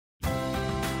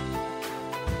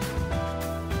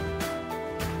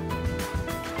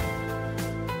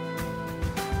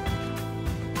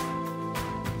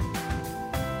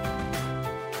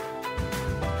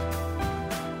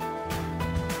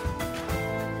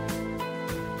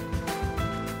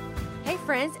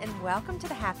friends, and welcome to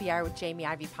the Happy Hour with Jamie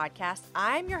Ivy podcast.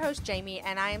 I'm your host, Jamie,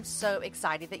 and I am so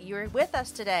excited that you're with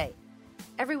us today.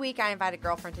 Every week, I invite a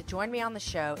girlfriend to join me on the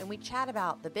show, and we chat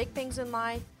about the big things in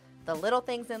life, the little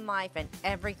things in life, and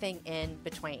everything in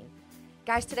between.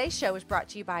 Guys, today's show is brought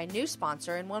to you by a new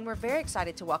sponsor, and one we're very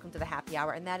excited to welcome to the Happy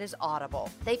Hour, and that is Audible.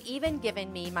 They've even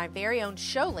given me my very own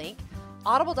show link,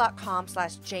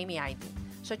 audible.com/JamieIvy.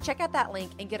 So check out that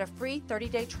link and get a free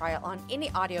 30-day trial on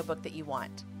any audiobook that you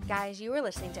want. Guys, you are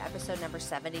listening to episode number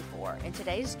 74, and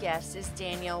today's guest is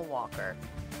Danielle Walker.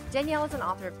 Danielle is an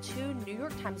author of 2 New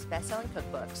York Times bestselling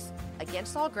cookbooks,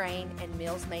 Against All Grain and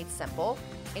Meals Made Simple,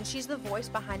 and she's the voice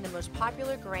behind the most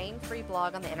popular grain-free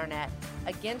blog on the internet,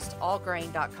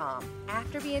 againstallgrain.com.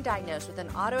 After being diagnosed with an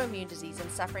autoimmune disease and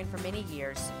suffering for many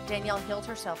years, Danielle healed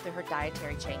herself through her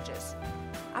dietary changes.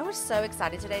 I was so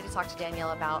excited today to talk to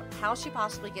Danielle about how she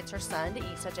possibly gets her son to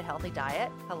eat such a healthy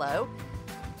diet. Hello.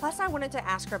 Plus, I wanted to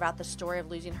ask her about the story of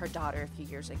losing her daughter a few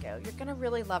years ago. You're going to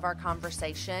really love our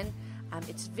conversation.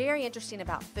 It's very interesting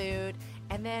about food.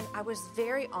 And then I was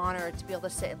very honored to be able to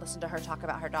sit and listen to her talk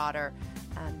about her daughter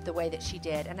the way that she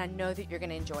did. And I know that you're going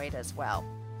to enjoy it as well.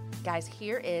 Guys,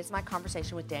 here is my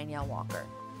conversation with Danielle Walker.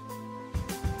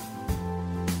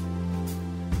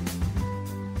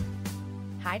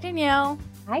 Hi, Danielle.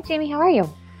 Hi, Jamie. How are you?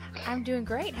 I'm doing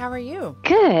great. How are you?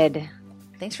 Good.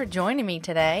 Thanks for joining me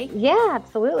today. Yeah,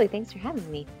 absolutely. Thanks for having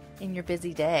me. In your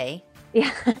busy day. Yeah.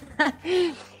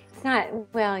 It's not,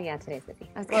 well, yeah, today's busy.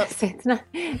 I was going to say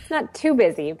it's not too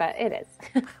busy, but it is.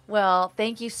 Well,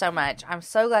 thank you so much. I'm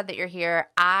so glad that you're here.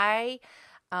 We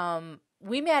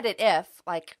met at IF,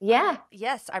 yeah.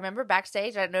 Yes, I remember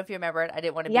backstage. I don't know if you remember it. I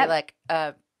didn't want to be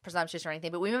presumptuous or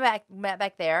anything, but we met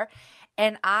back there.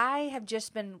 And I have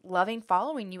just been loving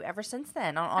following you ever since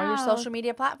then on all your social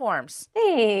media platforms.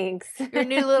 Thanks. Your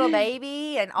new little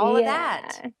baby and all of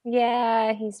that.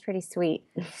 Yeah, he's pretty sweet.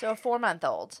 So a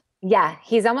 4-month-old. Yeah,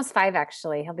 he's almost 5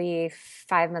 actually. He'll be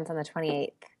 5 months on the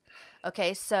 28th.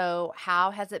 Okay, so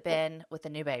how has it been with the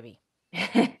new baby?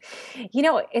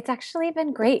 It's actually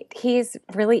been great. He's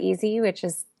really easy, which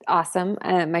is awesome.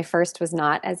 My first was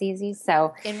not as easy.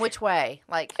 So in which way?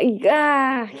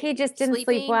 He just didn't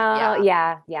sleep well.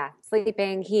 Yeah.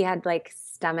 Sleeping. He had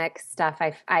stomach stuff.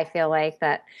 I feel like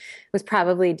that was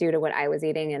probably due to what I was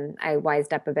eating, and I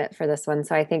wised up a bit for this one.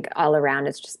 So I think all around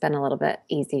it's just been a little bit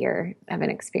easier of an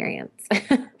experience.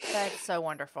 That's so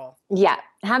wonderful. Yeah.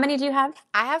 How many do you have?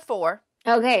 I have 4.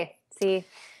 Okay. See,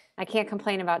 I can't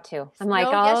complain about 2. I'm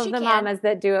all of the mamas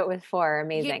that do it with 4 are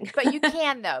amazing. But you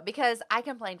can, though, because I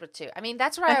complained with 2. I mean,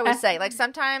 that's what I always say.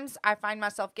 Sometimes I find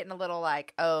myself getting a little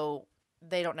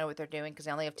they don't know what they're doing because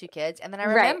they only have 2 kids. And then I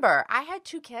remember I had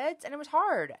 2 kids and it was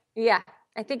hard. Yeah.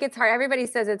 I think it's hard. Everybody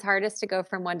says it's hardest to go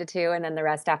from 1 to 2, and then the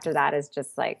rest after that is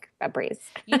just a breeze.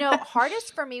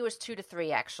 Hardest for me was 2 to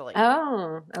 3, actually.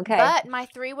 Oh, okay. But my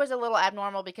 3 was a little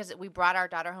abnormal because we brought our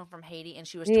daughter home from Haiti and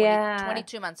she was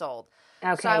 22 months old.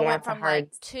 Okay, so I went from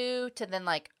 2 to then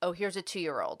here's a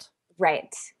 2-year-old.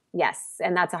 Right. Yes.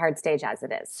 And that's a hard stage as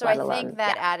it is. So I think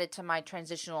that added to my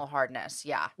transitional hardness.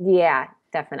 Yeah. Yeah,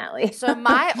 definitely. So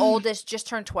my oldest just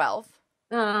turned 12.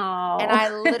 Oh. And I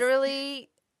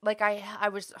literally, I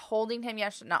was holding him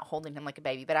yesterday, not holding him like a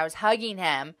baby, but I was hugging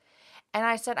him. And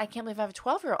I said, I can't believe I have a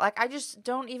 12-year-old. I just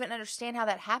don't even understand how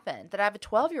that happened, that I have a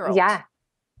 12-year-old. Yeah.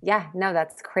 Yeah, no,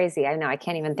 that's crazy. I know. I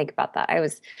can't even think about that. I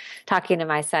was talking to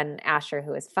my son, Asher,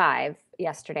 who is 5,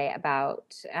 yesterday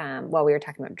about, we were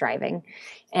talking about driving.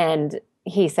 And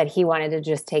he said he wanted to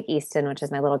just take Easton, which is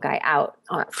my little guy, out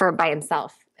by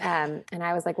himself. And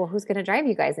I was like, well, who's going to drive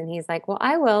you guys? And he's like, well,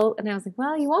 I will. And I was like,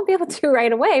 well, you won't be able to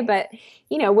right away. But,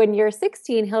 when you're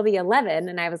 16, he'll be 11.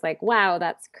 And I was like, wow,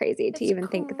 that's crazy to even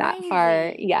think that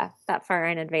far. Yeah, that far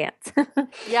in advance.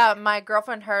 Yeah, my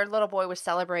girlfriend, her little boy was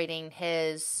celebrating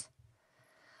his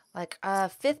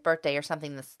 5th birthday or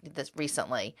something this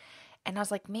recently. And I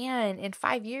was like, man, in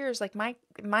 5 years,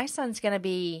 my son's going to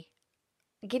be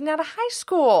getting out of high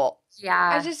school.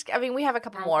 Yeah. We have a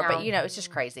couple more, but it's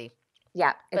just crazy.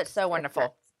 Yeah. But so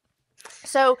wonderful.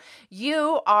 So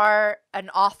you are an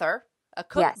author, a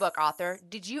cookbook author.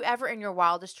 Did you ever in your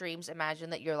wildest dreams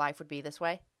imagine that your life would be this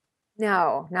way?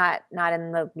 No, not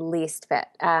in the least bit.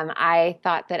 I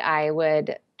thought that I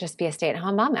would just be a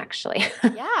stay-at-home mom, actually.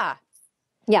 Yeah.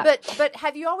 Yeah. But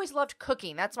have you always loved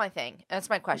cooking? That's my thing. That's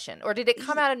my question. Or did it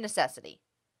come out of necessity?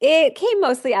 It came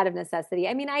mostly out of necessity.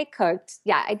 I mean, I cooked.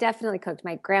 Yeah, I definitely cooked.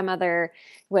 My grandmother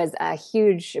was a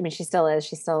huge, she still is.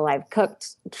 She's still alive.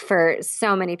 Cooked for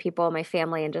so many people in my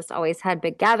family and just always had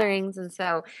big gatherings. And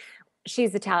so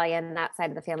she's Italian, that side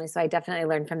of the family. So I definitely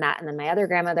learned from that. And then my other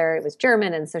grandmother was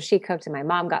German. And so she cooked and my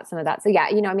mom got some of that. So yeah,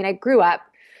 I grew up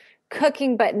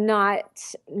cooking, but not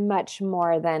much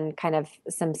more than kind of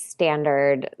some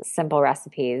standard simple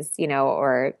recipes,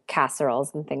 or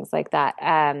casseroles and things like that.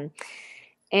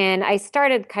 And I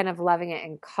started kind of loving it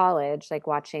in college, like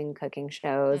watching cooking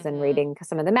shows and Mm-hmm. reading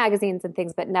some of the magazines and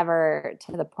things, but never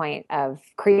to the point of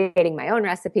creating my own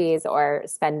recipes or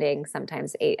spending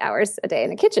sometimes 8 hours a day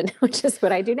in the kitchen, which is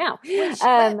what I do now. Which,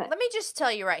 let me just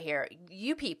tell you right here,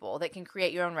 you people that can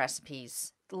create your own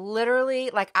recipes, literally,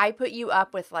 like I put you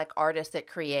up with like artists that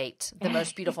create the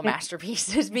most beautiful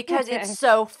masterpieces because it's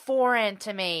so foreign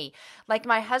to me. Like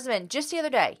my husband, just the other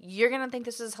day, you're going to think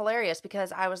this is hilarious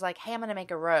because I was like, hey, I'm going to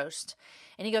make a roast.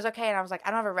 And he goes, okay. And I was like, I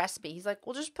don't have a recipe. He's like,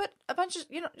 well, just put a bunch of,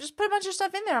 just put a bunch of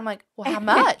stuff in there. I'm like, well, how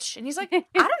much? And he's like, I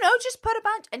don't know, just put a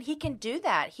bunch. And he can do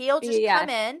that. He'll just come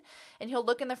in and he'll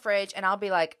look in the fridge and I'll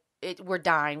be like, we're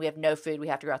dying. We have no food. We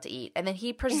have to go out to eat. And then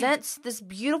he presents this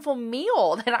beautiful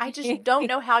meal that I just don't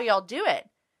know how y'all do it.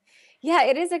 Yeah,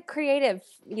 it is a creative,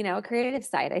 a creative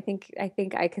side. I think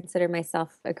I consider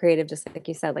myself a creative, just like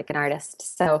you said, like an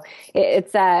artist. So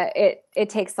it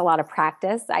takes a lot of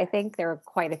practice. I think there were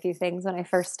quite a few things when I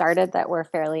first started that were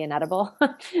fairly inedible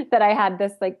that I had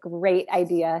this like great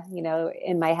idea,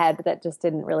 in my head that just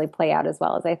didn't really play out as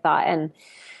well as I thought. And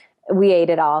we ate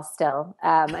it all still.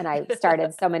 And I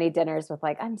started so many dinners with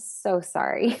like, I'm so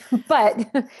sorry, but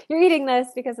you're eating this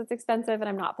because it's expensive and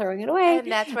I'm not throwing it away.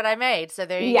 And that's what I made. So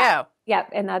there you go. Yep.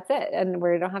 And that's it. And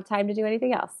we don't have time to do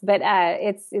anything else, but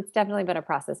it's definitely been a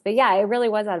process. But yeah, it really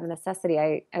was out of necessity.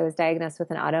 I was diagnosed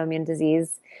with an autoimmune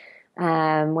disease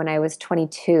when I was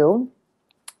 22.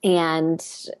 And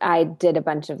I did a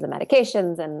bunch of the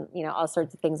medications and, all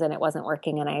sorts of things, and it wasn't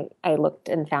working. And I looked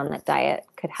and found that diet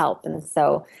could help. And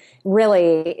so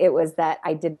really it was that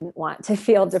I didn't want to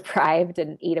feel deprived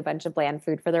and eat a bunch of bland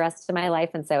food for the rest of my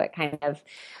life. And so it kind of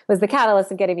was the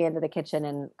catalyst of getting me into the kitchen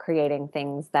and creating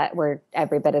things that were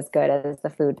every bit as good as the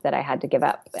food that I had to give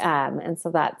up. And so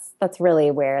that's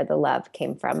really where the love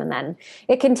came from. And then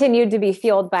it continued to be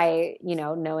fueled by,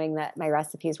 knowing that my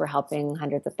recipes were helping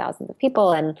hundreds of thousands of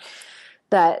people, and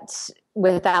that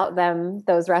without them,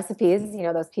 those recipes,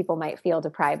 those people might feel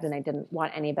deprived, and I didn't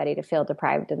want anybody to feel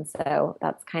deprived. And so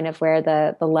that's kind of where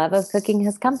the love of cooking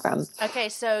has come from. Okay.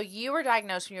 So you were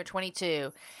diagnosed when you were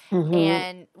 22 Mm-hmm.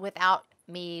 and without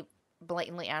me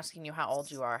blatantly asking you how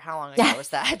old you are, how long ago was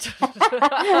that?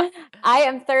 I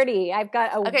am 30. I've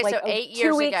got so 8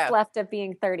 years 2 weeks ago. left of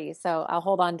being 30. So I'll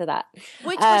hold on to that.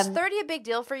 Which was 30 a big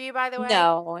deal for you, by the way?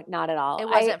 No, not at all. It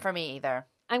wasn't for me either.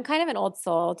 I'm kind of an old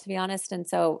soul, to be honest. And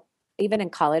so even in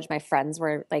college, my friends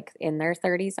were like in their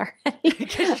 30s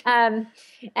already.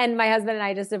 And my husband and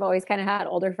I just have always kind of had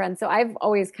older friends. So I've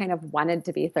always kind of wanted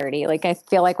to be 30. Like I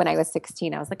feel like when I was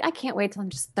 16, I was like, I can't wait till I'm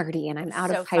just 30 and I'm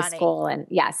out of high school. And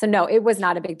yeah, so no, it was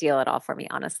not a big deal at all for me,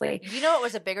 honestly. You know what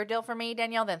was a bigger deal for me,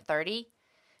 Danielle, than 30?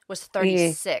 Was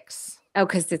 36. Oh,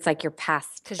 because it's like you're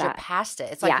past Because you're past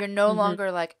it. It's like you're no longer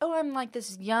like, oh, I'm like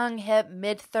this young, hip,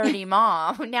 mid-30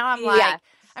 mom. Now I'm like,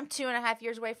 I'm 2.5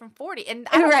 years away from 40. And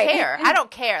I don't care. I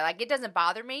don't care. Like, it doesn't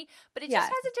bother me, but it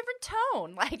just has a different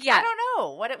tone. Like, I don't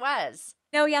know what it was.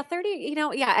 No, 30,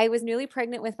 I was newly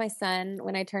pregnant with my son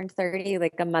when I turned 30,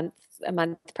 like a month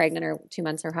pregnant or 2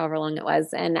 months or however long it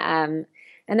was.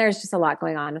 And there's just a lot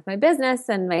going on with my business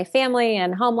and my family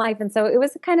and home life. And so it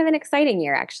was kind of an exciting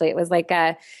year, actually. It was like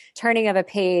a turning of a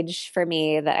page for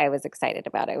me that I was excited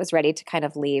about. I was ready to kind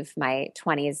of leave my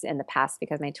 20s in the past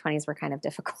because my 20s were kind of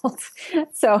difficult.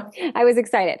 So I was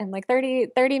excited. I'm like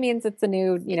 30 means it's a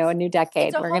new, a new decade.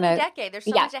 It's a whole new decade. There's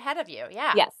so much ahead of you.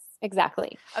 Yeah. Yes,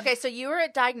 exactly. Okay. So you were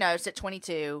diagnosed at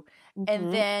 22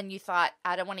 and then you thought,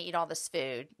 I don't want to eat all this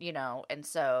food, and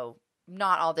so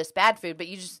not all this bad food, but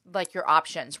you just like your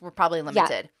options were probably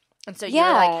limited. And so you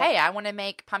were like, hey, I want to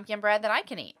make pumpkin bread that I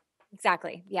can eat.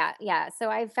 Exactly. Yeah. So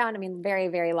I found, very,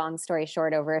 very long story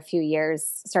short, over a few years,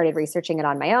 started researching it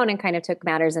on my own and kind of took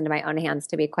matters into my own hands,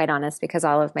 to be quite honest, because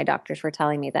all of my doctors were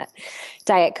telling me that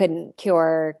diet couldn't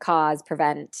cure, cause,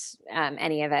 prevent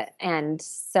any of it. And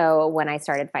so when I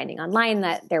started finding online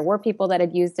that there were people that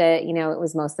had used it, it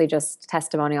was mostly just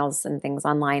testimonials and things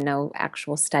online, no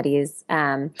actual studies.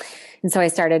 And so I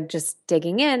started just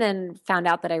digging in and found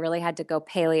out that I really had to go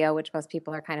paleo, which most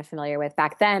people are kind of familiar with.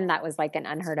 Back then, that was like an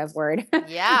unheard of word.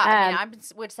 Yeah. I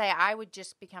would say I would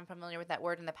just become familiar with that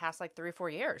word in the past like 3 or 4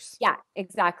 years. Yeah,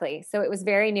 exactly. So it was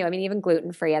very new. Even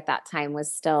gluten-free at that time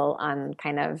was still on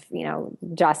kind of,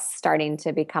 just starting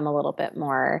to become a little bit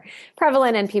more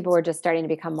prevalent, and people were just starting to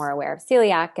become more aware of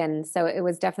celiac. And so it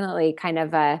was definitely kind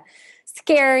of a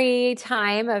scary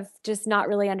time of just not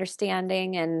really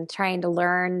understanding and trying to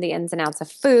learn the ins and outs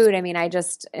of food.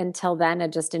 Until then, I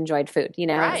just enjoyed food. Right.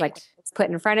 It was like put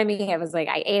in front of me. It was like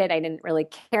I ate it. I didn't really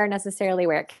care necessarily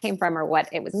where it came from or what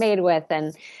it was made with,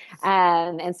 and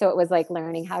so it was like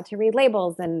learning how to read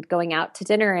labels and going out to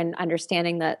dinner and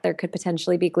understanding that there could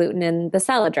potentially be gluten in the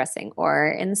salad dressing or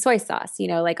in the soy sauce.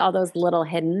 Like all those little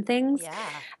hidden things.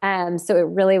 Yeah. So it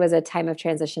really was a time of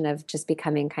transition of just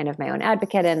becoming kind of my own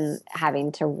advocate and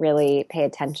having to really pay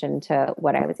attention to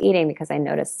what I was eating because I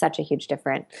noticed such a huge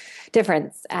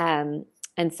difference.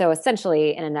 And so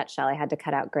essentially, in a nutshell, I had to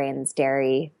cut out grains,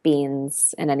 dairy,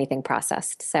 beans, and anything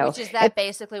processed. So Which is that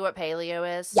basically what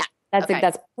paleo is? Yeah, that's Okay.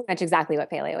 that's pretty much exactly what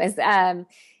paleo is.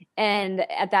 And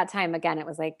at that time, again, it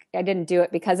was like I didn't do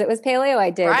it because it was paleo. I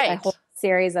did a whole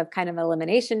series of kind of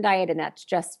elimination diet, and that's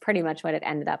just pretty much what it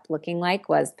ended up looking like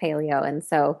was paleo. And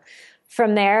so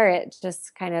from there, it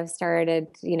just kind of started,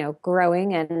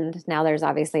 growing. And now there's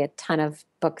obviously a ton of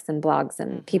books and blogs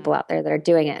and people out there that are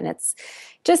doing it. And it's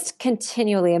just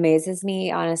continually amazes me,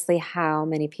 honestly, how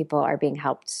many people are being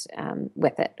helped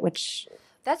with it, which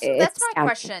that's my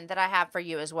question that I have for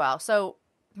you as well. So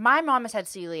my mom has had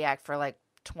celiac for like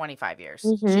 25 years.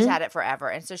 She's had it forever.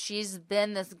 And so she's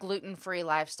been this gluten-free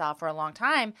lifestyle for a long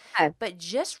time. But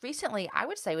just recently, I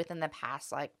would say within the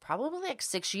past, probably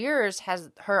 6 years,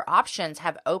 her options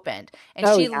have opened. And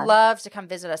she loves to come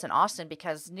visit us in Austin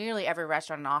because nearly every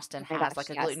restaurant in Austin has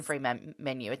a gluten-free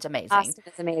menu. It's amazing. Austin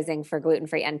is amazing for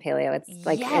gluten-free and paleo. It's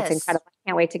it's incredible. I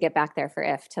can't wait to get back there for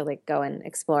to go and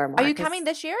explore more. Are you coming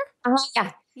this year?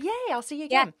 Yeah. Yay, I'll see you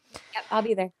again. Yep, I'll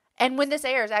be there. And when this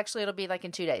airs, actually, it'll be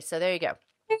in 2 days. So there you go.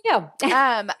 There you go.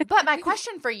 But my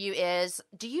question for you is,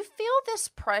 do you feel this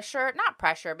pressure, not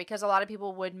pressure, because a lot of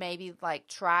people would maybe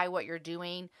try what you're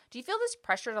doing. Do you feel this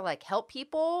pressure to help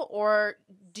people, or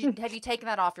have you taken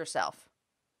that off yourself?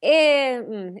 I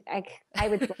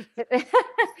would,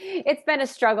 it's been a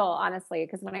struggle, honestly,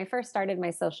 because when I first started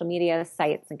my social media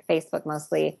sites, like Facebook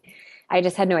mostly, I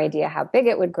just had no idea how big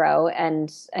it would grow and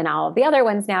all of the other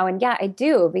ones now. And yeah, I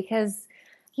do because,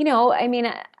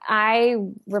 I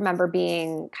remember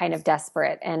being kind of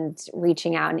desperate and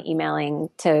reaching out and emailing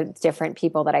to different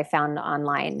people that I found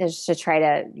online just to try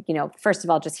to, first of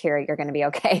all, just hear you're going to be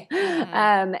okay.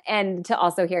 And to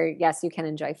also hear, yes, you can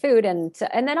enjoy food. And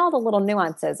then all the little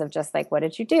nuances of just what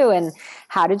did you do and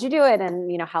how did you do it?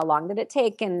 And, how long did it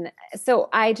take? And so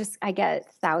I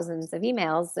get thousands of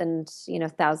emails and,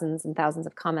 thousands and thousands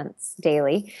of comments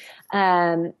daily.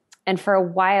 And for a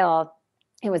while,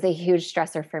 it was a huge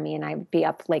stressor for me. And I'd be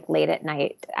up late at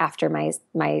night after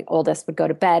my oldest would go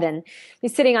to bed and be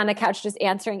sitting on the couch, just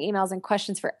answering emails and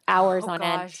questions for hours on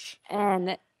end.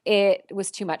 And it was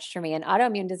too much for me. And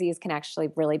autoimmune disease can actually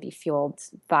really be fueled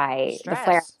by stress. The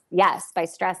flare. Yes, by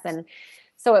stress. And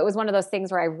so it was one of those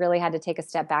things where I really had to take a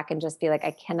step back and just be like, I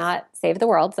cannot save the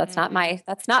world. That's not my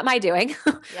doing.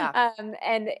 Yeah.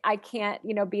 And I can't,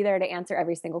 be there to answer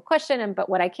every single question. But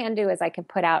what I can do is I can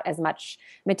put out as much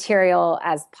material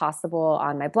as possible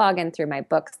on my blog and through my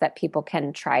books that people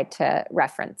can try to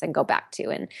reference and go back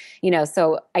to. And,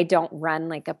 so I don't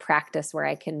run a practice where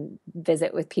I can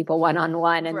visit with people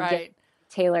one-on-one and get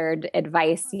tailored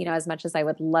advice, as much as I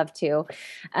would love to.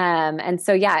 And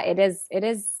so, yeah, it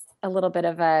is a little bit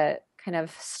of a kind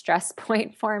of stress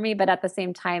point for me, but at the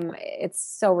same time, it's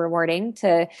so rewarding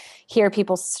to hear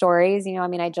people's stories.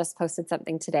 I just posted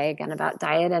something today again about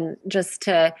diet, and just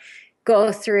to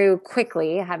go through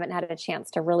quickly, I haven't had a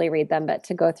chance to really read them, but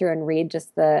to go through and read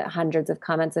just the hundreds of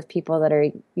comments of people that are,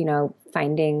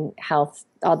 finding health,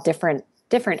 all different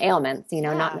ailments,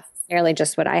 not necessarily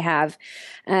just what I have.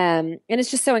 And it's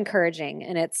just so encouraging,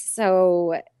 and it's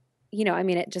so,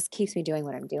 it just keeps me doing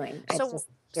what I'm doing.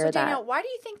 So Danielle, why do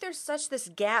you think there's this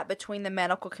gap between the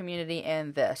medical community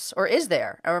and this? Or is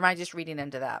there? Or am I just reading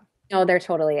into that? No, there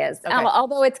totally is. Okay.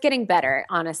 Although it's getting better,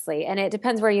 honestly. And it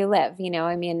depends where you live.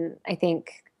 I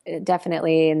think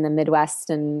definitely in the Midwest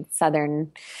and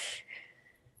southern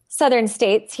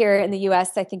states here in the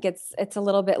U.S., I think it's a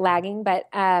little bit lagging, but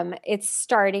it's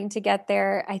starting to get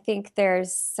there. I think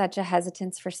there's such a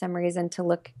hesitance for some reason to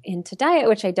look into diet,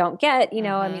 which I don't get.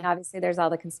 Obviously there's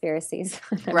all the conspiracies.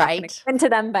 Right. Into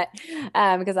them, but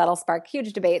because that'll spark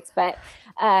huge debates. But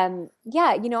I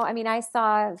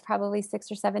saw probably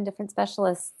 6 or 7 different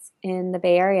specialists in the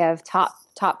Bay Area of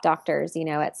top doctors,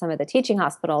 at some of the teaching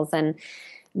hospitals, and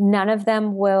none of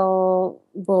them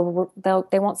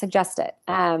they won't suggest it.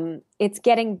 It's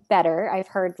getting better. I've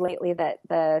heard lately that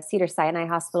the Cedars-Sinai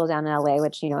Hospital down in LA,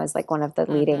 which, is one of the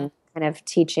leading kind of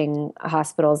teaching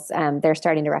hospitals, they're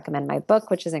starting to recommend my book,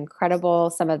 which is incredible.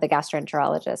 Some of the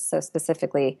gastroenterologists, so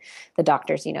specifically the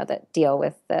doctors, that deal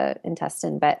with the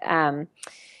intestine. But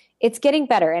It's getting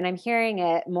better, and I'm hearing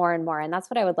it more and more. And that's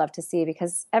what I would love to see,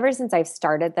 because ever since I've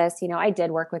started this, I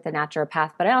did work with a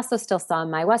naturopath, but I also still saw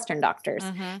my Western doctors.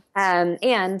 Mm-hmm.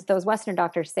 And those Western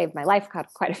doctors saved my life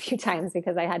quite a few times,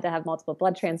 because I had to have multiple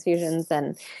blood transfusions.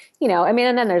 And,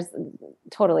 and then there's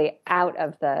totally out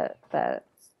of my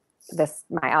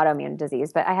autoimmune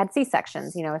disease, but I had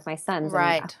C-sections, with my sons.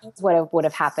 Right. And what would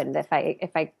have happened if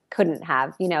I couldn't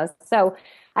have, so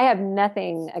I have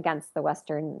nothing against the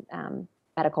Western,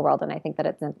 medical world. And I think that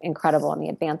it's incredible in the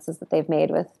advances that they've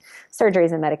made with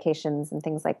surgeries and medications and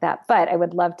things like that. But I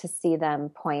would love to see them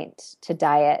point to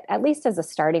diet, at least as a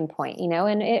starting point,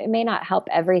 and it may not help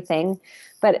everything,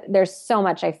 but there's so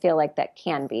much I feel like that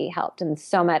can be helped. And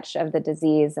so much of the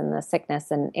disease and the sickness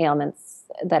and ailments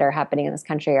that are happening in this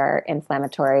country are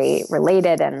inflammatory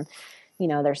related. And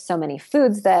there's so many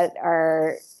foods that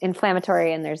are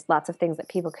inflammatory, and there's lots of things that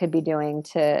people could be doing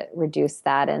to reduce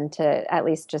that and to at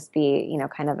least just be,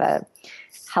 kind of a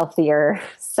healthier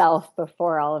self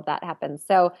before all of that happens.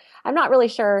 So I'm not really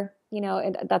sure,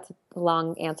 that's a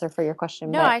long answer for your question.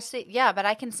 No, I see. Yeah, but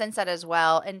I can sense that as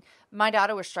well. And my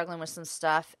daughter was struggling with some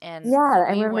stuff, and yeah,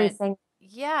 I remember you saying.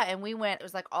 Yeah, and we went, it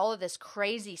was like all of this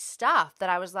crazy stuff that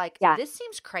I was like, this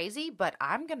seems crazy, but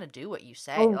I'm going to do what you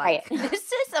say. Oh, right. Like, this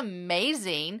is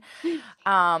amazing,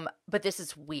 but this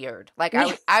is weird. Like,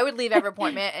 I would leave every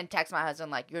appointment and text my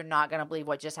husband, like, you're not going to believe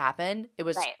what just happened. It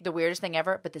was the weirdest thing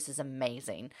ever, but this is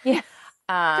amazing. Yeah,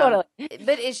 totally.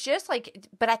 But it's just like,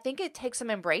 but I think it takes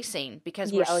some embracing,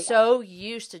 because we're so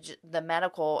used to the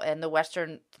medical and the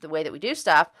Western, the way that we do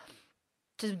stuff,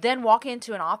 to then walk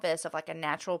into an office of like a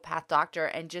naturopath doctor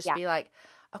and just be like,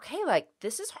 okay, like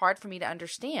this is hard for me to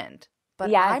understand,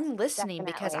 but I'm listening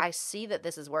because I see that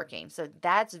this is working. So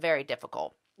that's very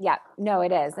difficult. Yeah, no,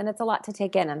 it is. And it's a lot to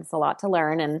take in, and it's a lot to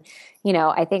learn. And,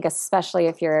 I think especially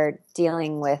if you're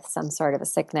dealing with some sort of a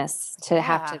sickness, to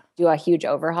have to do a huge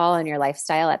overhaul in your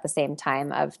lifestyle at the same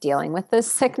time of dealing with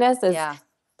this sickness is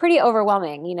pretty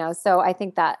overwhelming, so I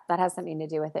think that has something to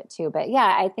do with it too. But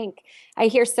yeah, I think I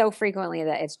hear so frequently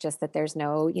that it's just that there's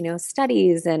no,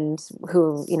 studies, and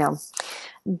who,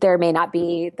 there may not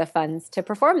be the funds to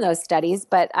perform those studies,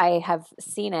 but I have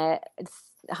seen it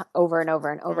over and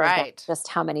over and over again, just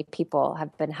how many people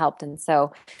have been helped. And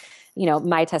so,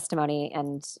 my testimony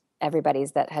and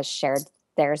everybody's that has shared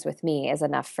theirs with me is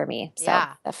enough for me. So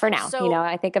for now,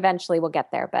 I think eventually we'll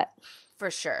get there, but. For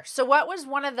sure. So what was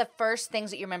one of the first things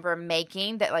that you remember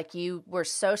making that like you were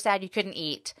so sad you couldn't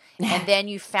eat, and then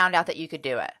you found out that you could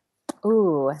do it?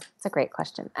 Ooh, that's a great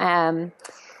question.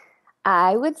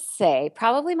 I would say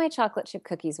probably my chocolate chip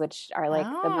cookies, which are like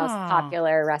the most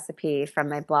popular recipe from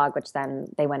my blog, which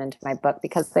then they went into my book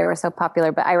because they were so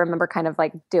popular. But I remember kind of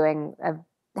like doing a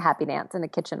happy dance in the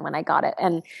kitchen when I got it.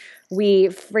 And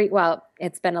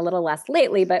it's been a little less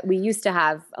lately, but we used to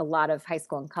have a lot of high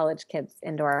school and college kids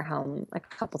into our home like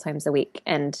a couple times a week,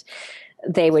 and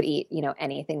they would eat,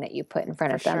 anything that you put in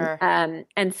front of them. Sure.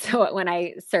 And so when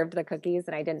I served the cookies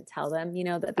and I didn't tell them,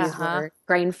 that these were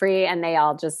grain free, and they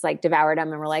all just like devoured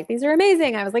them and were like, these are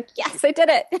amazing. I was like, yes, I did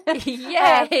it.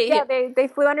 Yay. They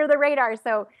flew under the radar.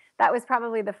 So that was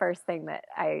probably the first thing that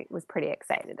I was pretty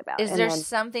excited about. Is there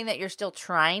something that you're still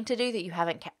trying to do that you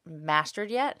haven't mastered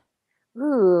yet?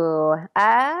 Ooh,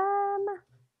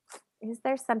 is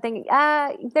there something?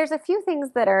 There's a few things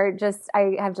that are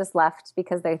I have just left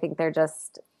because I think they're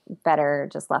just better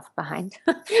just left behind.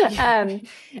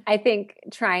 I think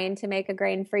trying to make a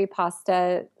grain-free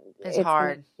pasta is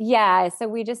hard. Yeah. So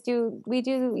we do,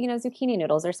 zucchini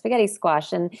noodles or spaghetti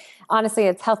squash. And honestly,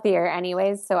 it's healthier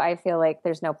anyways. So I feel like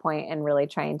there's no point in really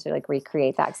trying to like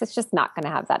recreate that, because it's just not going to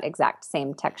have that exact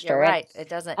same texture. You're right. It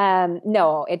doesn't.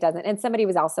 No, it doesn't. And somebody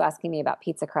was also asking me about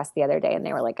pizza crust the other day, and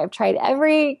they were like, I've tried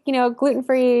every,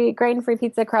 gluten-free, grain-free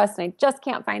pizza crust, and I just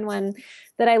can't find one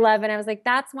that I love. And I was like,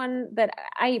 that's one that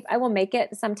I will make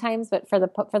it sometimes, but for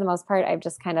the most part, I've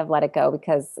just kind of let it go,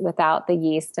 because without the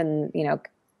yeast and,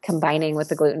 combining with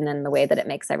the gluten and the way that it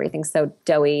makes everything so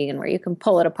doughy and where you can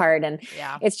pull it apart, and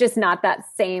it's just not that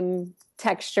same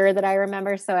texture that I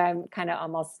remember. So I'm kind of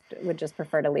almost would just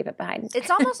prefer to leave it behind.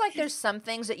 It's almost like there's some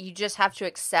things that you just have to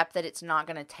accept that it's not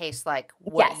going to taste like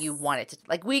what you want it to.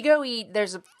 Like we go eat,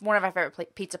 there's one of my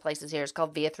favorite pizza places here. It's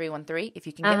called Via 313. If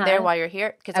you can get there while you're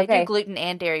here, because they do gluten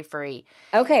and dairy free.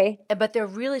 Okay. But they're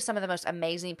really some of the most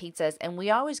amazing pizzas. And we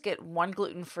always get one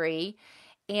gluten free,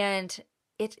 and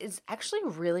it is actually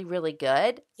really, really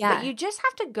good. Yeah. But you just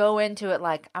have to go into it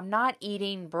like, I'm not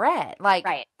eating bread. Like,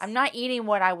 I'm not eating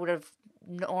what I would have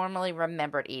normally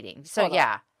remembered eating. So, Totally.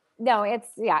 No,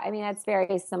 I mean, it's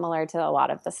very similar to a lot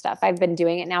of the stuff. I've been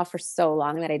doing it now for so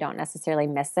long that I don't necessarily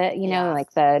miss it, Yeah.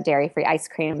 like the dairy-free ice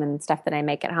cream and stuff that I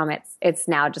make at home. It's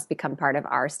now just become part of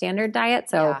our standard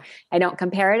diet. So Yeah. I don't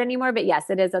compare it anymore, but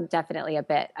yes, it is definitely a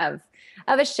bit of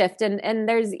a shift. And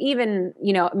there's even,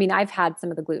 I mean, I've had some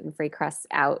of the gluten-free crusts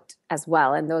out as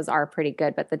well, and those are pretty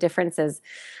good. But the difference is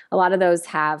a lot of those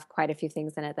have quite a few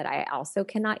things in it that I also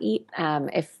cannot eat.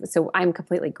 So I'm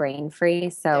completely grain-free.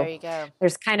 There So you go.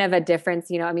 there's kind of a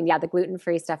difference, I mean, yeah, the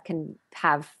gluten-free stuff can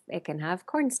have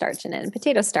cornstarch in it and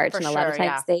potato starch. For And a lot of sure,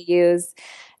 times yeah. they use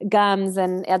gums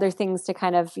and other things to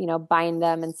kind of, bind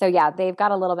them. And so, yeah, they've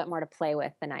got a little bit more to play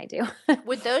with than I do.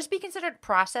 Would those be considered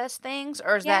processed things,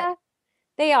 or is that Yeah,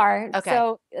 they are. okay?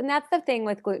 So, and that's the thing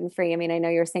with gluten-free. I mean, I know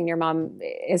you're saying your mom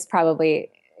is probably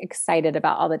excited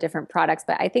about all the different products,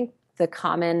 but I think the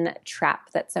common trap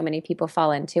that so many people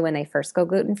fall into when they first go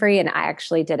gluten-free, and I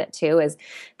actually did it too, is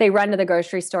they run to the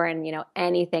grocery store and,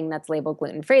 anything that's labeled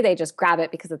gluten-free, they just grab it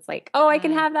because it's like, oh, I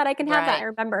can have that. I can have that.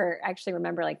 Right. I actually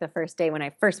remember like the first day when I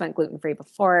first went gluten-free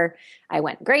before I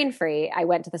went grain-free, I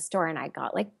went to the store and I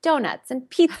got like donuts and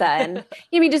pizza and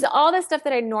I mean, just all the stuff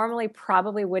that I normally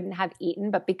probably wouldn't have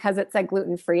eaten, but because it said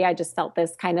gluten-free, I just felt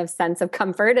this kind of sense of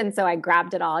comfort. And so I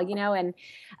grabbed it all, and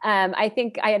I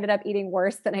think I ended up eating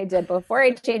worse than I did before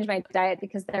I changed my diet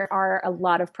because there are a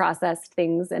lot of processed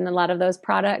things in a lot of those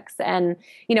products. And,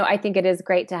 I think it is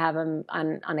great to have them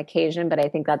on occasion, but I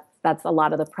think that's a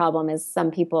lot of the problem is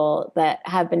some people that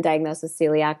have been diagnosed with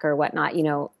celiac or whatnot,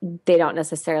 they don't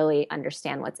necessarily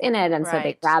understand what's in it. And so they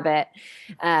Right. grab it.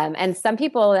 And some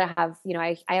people that have,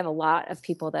 I have a lot of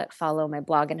people that follow my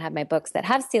blog and have my books that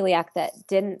have celiac that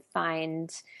didn't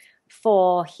find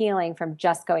full healing from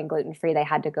just going gluten-free. They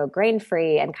had to go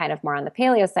grain-free and kind of more on the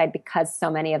paleo side because so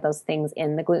many of those things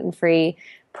in the gluten-free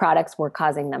products were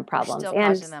causing them problems. Still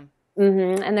causing them.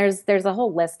 And there's a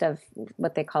whole list of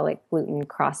what they call like gluten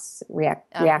cross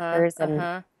reactors.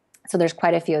 And so there's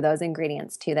quite a few of those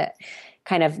ingredients too that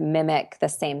kind of mimic the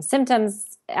same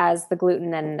symptoms as the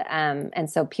gluten, and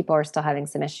so people are still having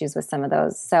some issues with some of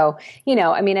those. So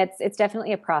I mean, it's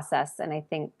definitely a process, and I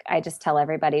think I just tell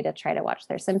everybody to try to watch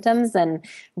their symptoms and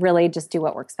really just do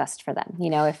what works best for them.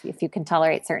 If you can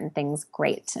tolerate certain things,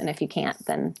 great, and if you can't,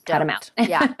 then cut them out.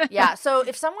 Yeah. So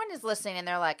if someone is listening and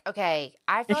they're like, okay,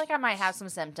 I feel like I might have some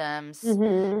symptoms,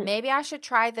 maybe I should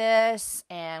try this,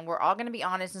 and we're all going to be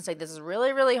honest and say this is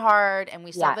really, really hard, and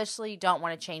we selfishly don't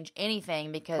want to change anything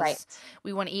because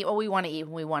we want to eat what we want to eat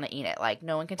when we want to eat it. Like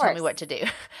no one can tell me what to do.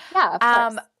 Yeah. Of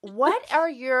course. What are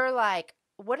your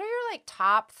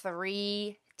top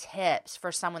 3 tips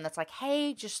for someone that's like,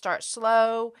 hey, just start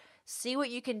slow, see what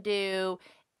you can do.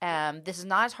 This is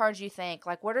not as hard as you think.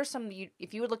 Like, what are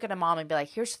if you would look at a mom and be like,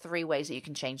 here's 3 ways that you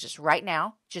can change this right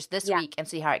now, just this week, and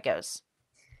see how it goes.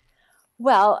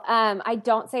 Well, I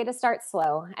don't say to start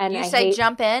slow, and you say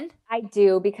jump in. I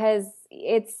do because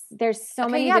there's so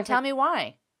many. Yeah, tell me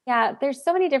why. Yeah, there's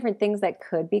so many different things that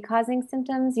could be causing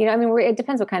symptoms. I mean, it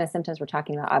depends what kind of symptoms we're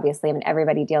talking about. Obviously, I mean,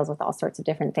 everybody deals with all sorts of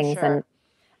different things, Sure.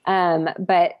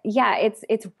 But yeah,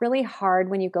 it's really hard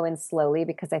when you go in slowly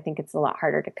because I think it's a lot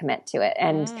harder to commit to it.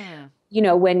 And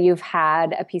when you've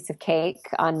had a piece of cake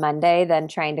on Monday, then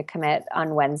trying to commit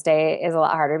on Wednesday is a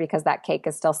lot harder because that cake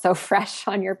is still so fresh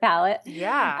on your palate.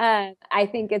 Yeah. I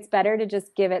think it's better to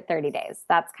just give it 30 days.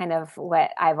 That's kind of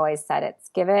what I've always said. It's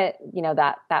give it,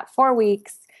 that 4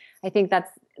 weeks. I think that's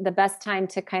the best time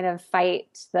to kind of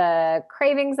fight the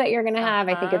cravings that you're going to have.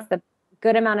 I think it's the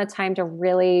good amount of time to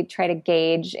really try to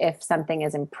gauge if something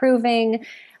is improving.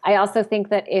 I also think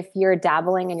that if you're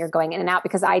dabbling and you're going in and out,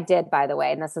 because I did, by the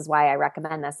way, and this is why I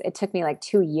recommend this, it took me like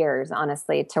 2 years,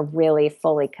 honestly, to really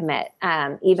fully commit.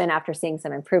 Even after seeing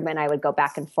some improvement, I would go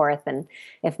back and forth. And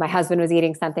if my husband was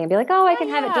eating something, I'd be like, oh, I can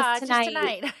have it just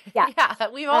tonight. Yeah.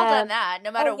 We've all done that,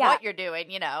 no matter what you're doing,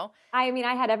 I mean,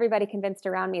 I had everybody convinced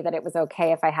around me that it was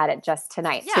okay if I had it just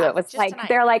tonight too. It was like, tonight.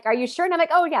 They're like, are you sure? And I'm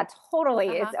like, oh yeah, totally.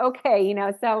 It's okay.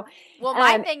 So. Well,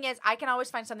 my thing is I can always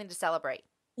find something to celebrate.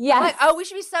 Yes. Like, oh, we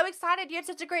should be so excited. You had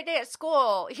such a great day at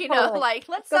school. Like,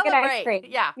 let's celebrate. Get ice cream.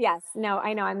 Yeah. Yes. No,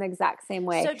 I know. I'm the exact same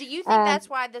way. So do you think that's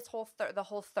why this the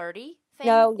whole 30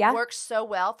 thing works so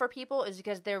well for people is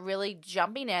because they're really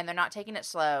jumping in. They're not taking it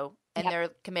slow and they're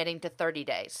committing to 30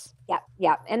 days.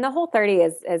 Yeah. And the whole 30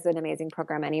 is an amazing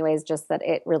program anyways, just that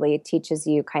it really teaches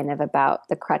you kind of about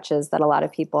the crutches that a lot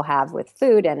of people have with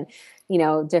food and,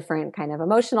 different kind of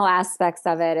emotional aspects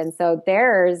of it. And so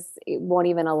theirs won't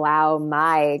even allow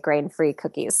my grain-free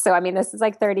cookies. So, I mean, this is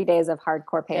like 30 days of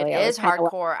hardcore paleo. It is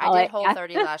hardcore. I did Whole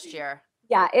 30 last year.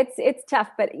 Yeah, it's tough,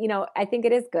 but I think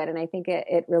it is good. And I think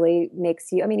it really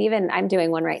makes you, I mean, even I'm doing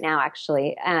one right now,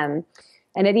 actually.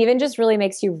 And it even just really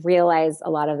makes you realize a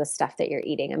lot of the stuff that you're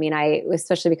eating. I mean,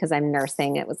 especially because I'm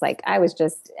nursing, it was like I was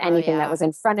just anything that was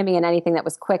in front of me and anything that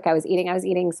was quick, I was eating. I was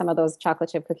eating some of those chocolate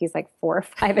chip cookies like 4 or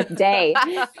 5 a day.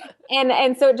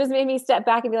 And so it just made me step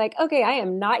back and be like, okay, I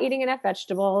am not eating enough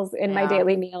vegetables in my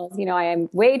daily meals. You know, I am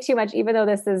way too much, even though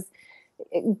this is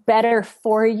better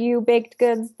for you baked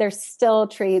goods, there's still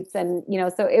treats. And, you know,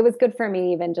 so it was good for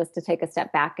me even just to take a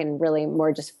step back and really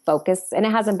more just focus. And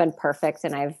it hasn't been perfect.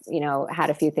 And I've, you know, had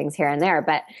a few things here and there,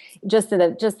 but just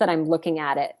that I'm looking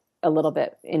at it a little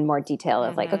bit in more detail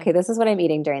of like, okay, this is what I'm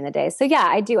eating during the day. So yeah,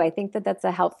 I do. I think that that's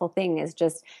a helpful thing, is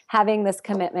just having this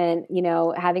commitment, you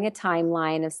know, having a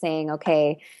timeline of saying,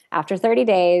 okay, after 30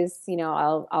 days, you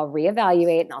know, I'll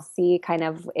reevaluate and I'll see kind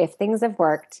of if things have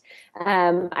worked.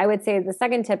 I would say the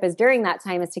second tip is during that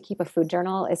time is to keep a food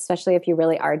journal, especially if you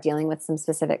really are dealing with some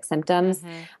specific symptoms.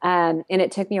 And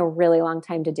it took me a really long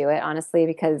time to do it, honestly,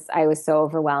 because I was so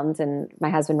overwhelmed, and my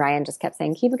husband Ryan just kept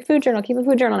saying, keep a food journal, keep a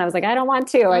food journal. And I was like, I don't want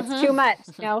to, it's too much,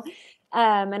 you know?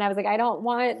 And I was like, I don't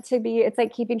want to be, it's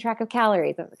like keeping track of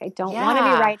calories. I was like, I don't want to be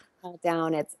writing it all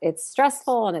down. It's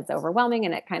stressful and it's overwhelming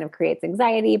and it kind of creates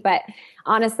anxiety. But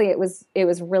honestly, it was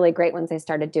really great once I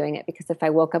started doing it, because if I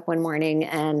woke up one morning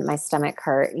and my stomach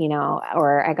hurt, you know,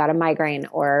 or I got a migraine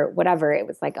or whatever, it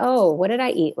was like, oh, what did I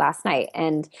eat last night?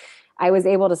 And I was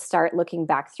able to start looking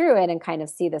back through it and kind of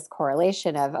see this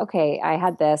correlation of, okay, I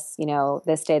had this, you know,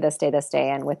 this day,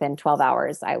 and within 12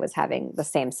 hours, I was having the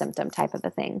same symptom type of a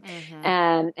thing.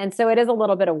 And so it is a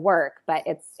little bit of work, but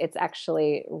it's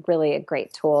actually really a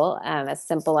great tool, as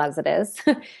simple as it is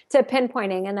to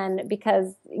pinpointing. And then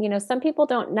because, you know, some people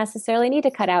don't necessarily need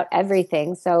to cut out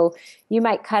everything. So you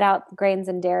might cut out grains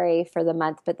and dairy for the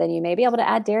month, but then you may be able to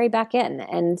add dairy back in.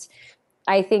 And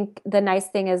I think the nice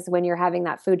thing is when you're having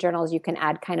that food journal is you can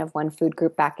add kind of one food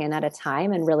group back in at a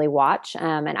time and really watch.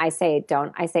 And I say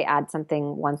add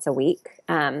something once a week.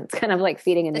 It's kind of like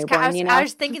feeding a newborn, you know? I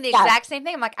was thinking the exact same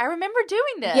thing. I'm like, I remember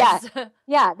doing this.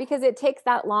 Yeah, because it takes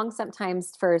that long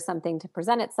sometimes for something to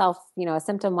present itself, you know,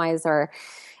 symptom wise, or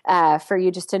for you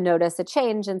just to notice a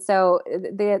change. And so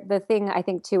the thing I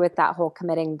think too with that whole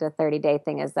committing to 30-day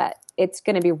thing is that it's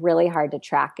going to be really hard to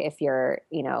track if you're,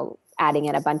 you know, adding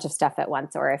in a bunch of stuff at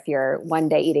once, or if you're one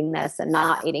day eating this and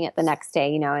not eating it the next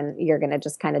day, you know, and you're going to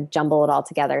just kind of jumble it all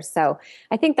together. So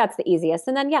I think that's the easiest.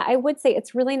 And then, yeah, I would say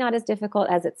it's really not as difficult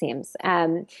as it seems.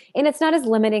 And it's not as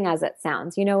limiting as it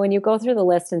sounds. You know, when you go through the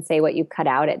list and say what you cut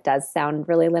out, it does sound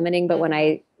really limiting. But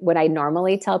what I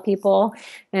normally tell people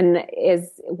and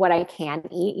is what I can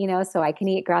eat, you know, so I can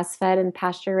eat grass-fed and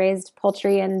pasture-raised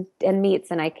poultry and meats,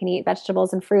 and I can eat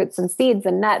vegetables and fruits and seeds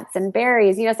and nuts and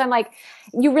berries, you know, so I'm like,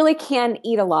 you really can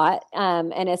eat a lot.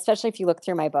 And especially if you look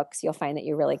through my books, you'll find that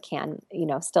you really can, you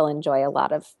know, still enjoy a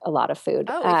lot of food.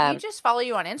 Oh, if you just follow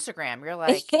you on Instagram, you're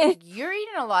like, you're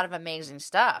eating a lot of amazing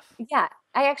stuff. Yeah.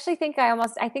 I actually think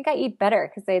I think I eat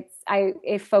better because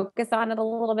I focus on it a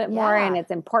little bit more, and it's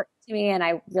important to me. And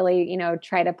I really, you know,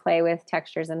 try to play with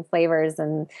textures and flavors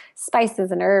and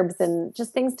spices and herbs and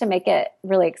just things to make it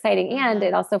really exciting. And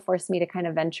it also forced me to kind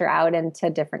of venture out into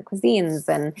different cuisines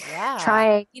and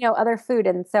try, you know, other food.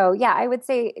 And so, yeah, I would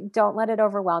say don't let it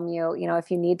overwhelm you. You know, if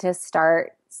you need to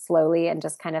start slowly and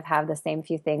just kind of have the same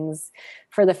few things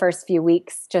for the first few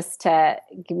weeks just to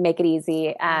make it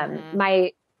easy.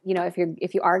 You know,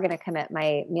 if you are going to commit,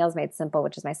 my Meals Made Simple,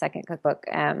 which is my second cookbook,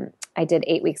 I did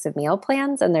 8 weeks of meal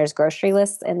plans, and there's grocery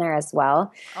lists in there as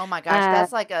well. Oh my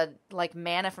gosh, that's like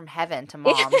manna from heaven to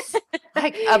moms.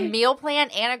 Like a meal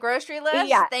plan and a grocery list?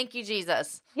 Yeah. Thank you,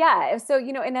 Jesus. Yeah. So,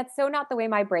 you know, and that's so not the way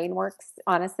my brain works,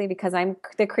 honestly, because I'm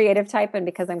the creative type and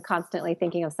because I'm constantly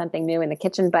thinking of something new in the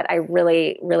kitchen. But I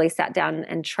really, really sat down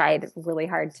and tried really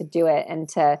hard to do it and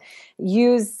to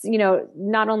use, you know,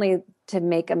 not only to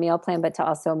make a meal plan, but to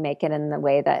also make it in the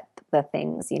way that the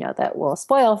things, you know, that will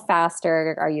spoil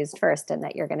faster are used first, and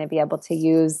that you're going to be able to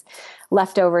use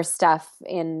leftover stuff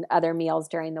in other meals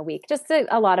during the week. Just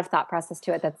a lot of thought process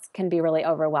to it that can be really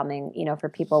overwhelming, you know, for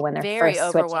people when they're very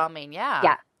first overwhelming. switching.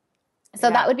 Yeah. So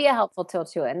that would be a helpful tool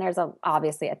too. And there's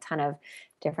obviously a ton of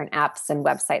different apps and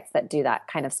websites that do that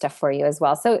kind of stuff for you as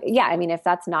well. So yeah, I mean, if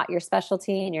that's not your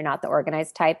specialty and you're not the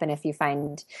organized type, and if you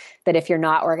find that if you're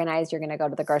not organized, you're going to go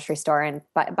to the grocery store and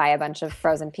buy a bunch of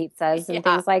frozen pizzas and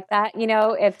things like that, you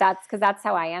know, because that's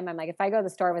how I am. I'm like, if I go to the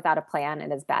store without a plan,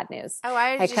 it is bad news. Oh,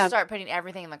 I just start putting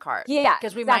everything in the cart. Yeah,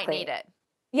 because we might need it.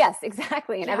 Yes,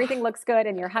 exactly. And everything looks good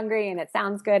and you're hungry and it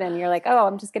sounds good and you're like, oh,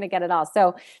 I'm just going to get it all.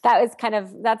 So that was kind of,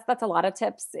 that's a lot of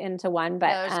tips into one, but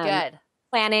that was good.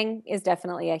 planning is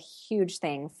definitely a huge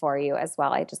thing for you as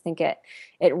well. I just think it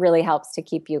really helps to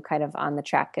keep you kind of on the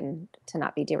track and to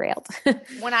not be derailed.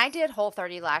 When I did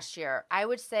Whole30 last year, I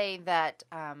would say that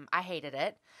I hated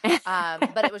it,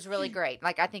 but it was really great.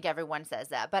 Like I think everyone says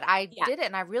that, but I did it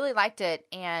and I really liked it.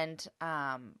 And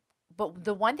but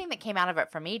the one thing that came out of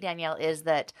it for me, Danielle, is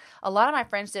that a lot of my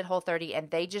friends did Whole30 and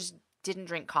they just didn't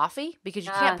drink coffee because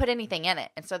you can't put anything in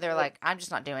it. And so they're like, I'm just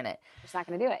not doing it. Just not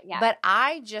going to do it. Yeah. But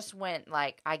I just went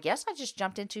like, I guess I just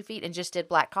jumped in 2 feet and just did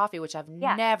black coffee, which I've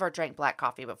never drank black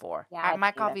coffee before. Yeah,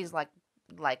 my coffee is like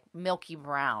milky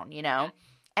brown, you know?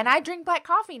 And I drink black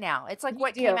coffee now. It's like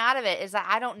what came out of it is that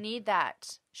I don't need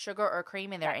that sugar or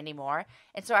cream in there anymore.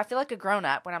 And so I feel like a grown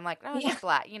up when I'm like, oh, it's just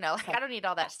black, you know, like I don't need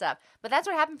all that stuff. But that's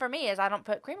what happened for me is I don't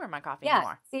put creamer in my coffee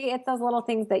anymore. See, it's those little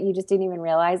things that you just didn't even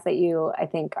realize that you, I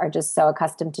think, are just so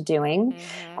accustomed to doing.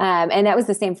 And that was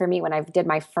the same for me when I did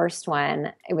my first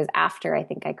one. It was after I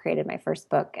think I created my first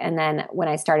book. And then when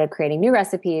I started creating new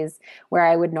recipes where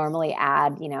I would normally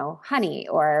add, you know, honey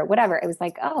or whatever, it was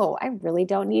like, oh, I really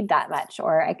don't need that much.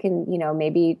 Or I can, you know,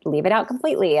 maybe leave it out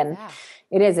completely. And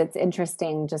it's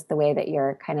interesting just the way that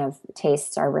your kind of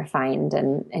tastes are refined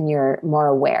and you're more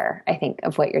aware, I think,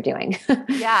 of what you're doing.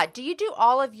 Yeah. Do you do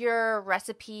all of your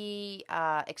recipe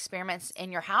experiments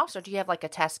in your house or do you have like a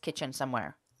test kitchen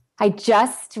somewhere? I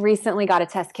just recently got a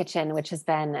test kitchen, which has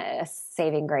been a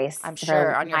saving grace. I'm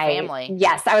sure on your family.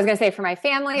 Yes. I was going to say for my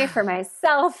family, for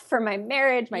myself, for my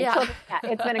marriage, my children. Yeah,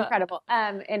 it's been incredible.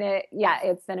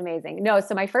 It's been amazing. No,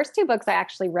 so my first 2 books I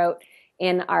actually wrote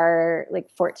in our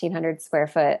like 1,400 square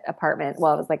foot apartment.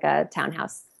 Well, it was like a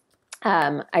townhouse.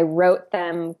 I wrote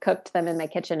them, cooked them in my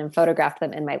kitchen, and photographed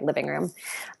them in my living room.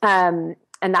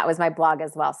 And that was my blog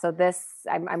as well. So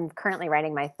I'm currently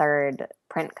writing my 3rd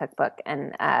print cookbook,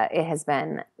 and it has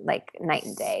been like night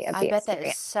and day of the experience. That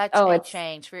is such a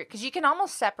change for you because you can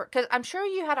almost separate. Because I'm sure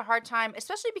you had a hard time,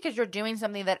 especially because you're doing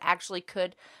something that actually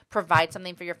could provide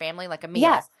something for your family, like a meal.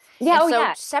 Yes. Yeah.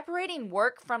 And separating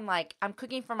work from like I'm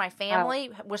cooking for my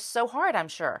family was so hard, I'm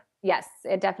sure. Yes,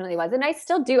 it definitely was. And I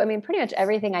still do. I mean, pretty much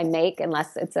everything I make,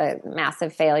 unless it's a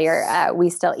massive failure, we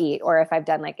still eat. Or if I've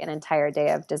done like an entire day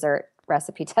of dessert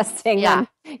recipe testing, and,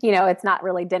 you know, it's not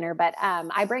really dinner, but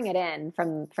I bring it in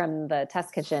from the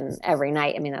test kitchen every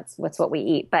night. I mean, that's what we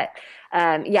eat. But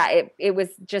it was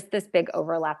just this big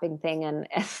overlapping thing. And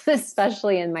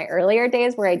especially in my earlier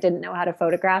days where I didn't know how to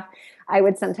photograph, I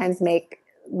would sometimes make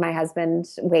my husband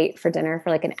wait for dinner for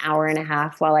like an hour and a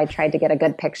half while I tried to get a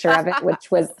good picture of it,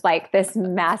 which was like this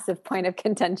massive point of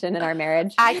contention in our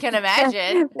marriage. I can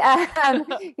imagine.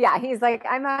 He's like,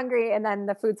 I'm hungry. And then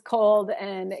the food's cold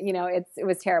and, you know, it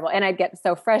was terrible. And I'd get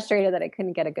so frustrated that I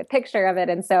couldn't get a good picture of it.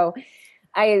 And so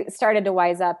I started to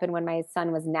wise up. And when my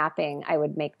son was napping, I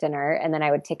would make dinner and then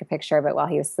I would take a picture of it while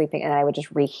he was sleeping and I would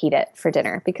just reheat it for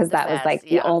dinner because that was like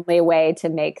the only way to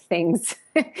make things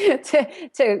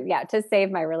to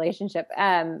save my relationship.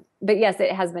 But yes,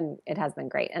 it has been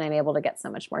great. And I'm able to get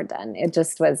so much more done. It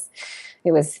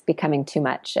was becoming too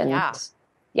much and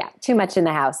too much in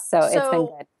the house. So it's been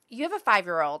good. You have a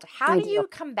 5-year-old. How do you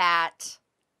combat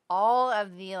all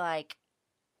of the like,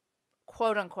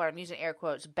 quote unquote, I'm using air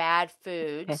quotes, bad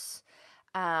foods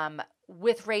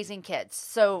with raising kids?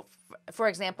 So for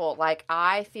example, like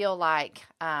I feel like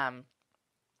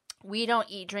we don't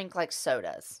drink like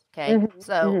sodas. Okay.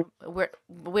 So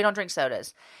we don't drink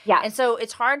sodas. Yeah. And so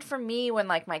it's hard for me when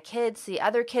like my kids see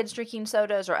other kids drinking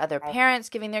sodas or other parents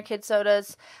giving their kids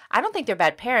sodas. I don't think they're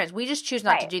bad parents. We just choose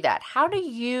not to do that. How do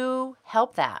you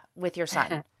help that with your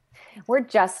son? We're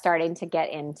just starting to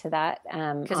get into that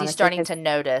because he's starting to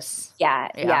notice.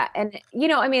 Yeah, and you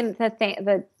know, I mean,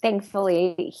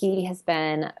 thankfully he has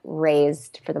been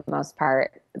raised for the most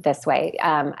part this way.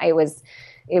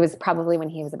 It was probably when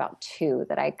he was about 2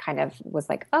 that I kind of was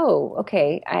like, oh,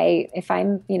 okay, if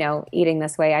I'm, you know, eating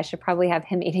this way, I should probably have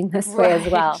him eating this way as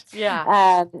well.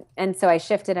 Yeah. And so I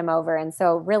shifted him over. And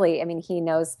so really, I mean, he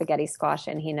knows spaghetti squash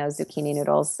and he knows zucchini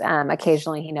noodles.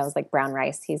 Occasionally he knows like brown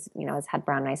rice. He's, you know, has had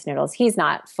brown rice noodles. He's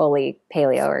not fully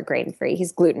paleo or grain-free.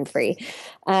 He's gluten-free.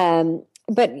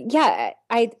 But yeah,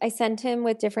 I sent him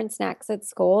with different snacks at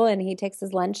school and he takes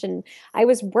his lunch. And I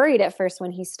was worried at first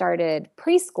when he started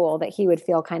preschool that he would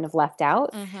feel kind of left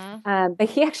out. But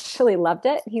he actually loved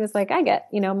it. He was like, I get,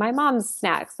 you know, my mom's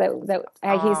snacks that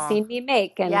he's seen me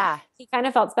make. And he kind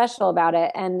of felt special about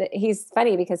it. And he's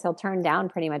funny because he'll turn down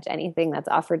pretty much anything that's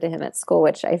offered to him at school,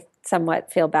 which I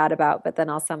somewhat feel bad about. But then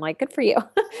also I'm like, good for you.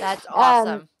 That's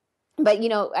awesome. But, you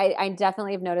know, I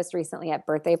definitely have noticed recently at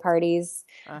birthday parties,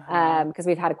 because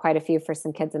we've had quite a few for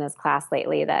some kids in his class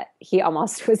lately, that he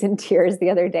almost was in tears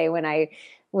the other day when I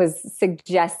was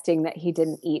suggesting that he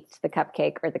didn't eat the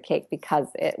cupcake or the cake because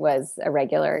it was a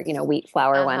regular, wheat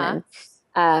flour one.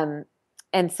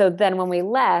 And so then when we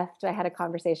left, I had a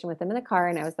conversation with him in the car,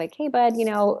 and I was like, "Hey, bud,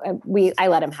 I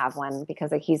let him have one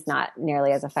because like he's not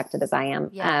nearly as affected as I am."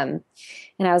 Yeah. And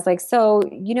I was like, "So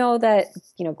that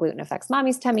gluten affects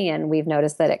mommy's tummy, and we've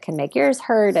noticed that it can make yours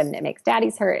hurt, and it makes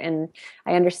daddy's hurt. And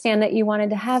I understand that you wanted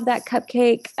to have that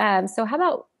cupcake. So how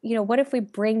about what if we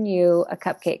bring you a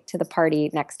cupcake to the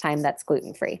party next time that's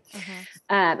gluten free?"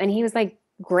 And he was like,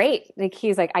 "Great!" Like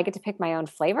he's like, "I get to pick my own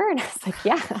flavor," and I was like,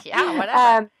 "Yeah, yeah,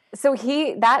 whatever." So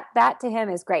that to him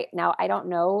is great. Now, I don't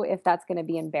know if that's going to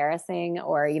be embarrassing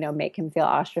or, make him feel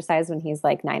ostracized when he's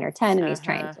like 9 or 10 and he's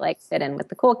trying to like fit in with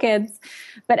the cool kids.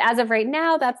 But as of right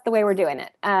now, that's the way we're doing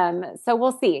it. So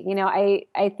we'll see.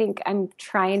 I think I'm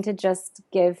trying to just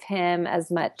give him as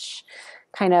much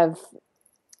kind of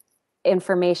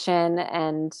information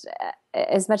and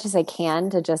as much as I can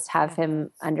to just have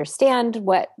him understand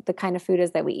what the kind of food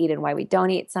is that we eat and why we don't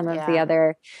eat some of the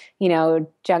other,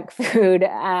 junk food.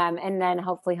 And then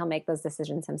hopefully he'll make those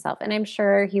decisions himself. And I'm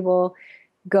sure he will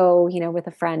go, with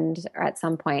a friend or at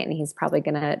some point, and he's probably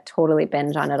going to totally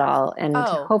binge on it all. And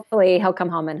hopefully he'll come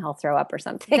home and he'll throw up or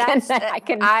something. And then I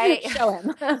can show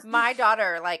him. My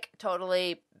daughter, like,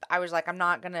 totally, I was like, I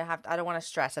don't want to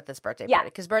stress at this birthday party.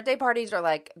 Because birthday parties are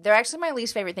like, they're actually my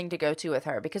least favorite thing to go to with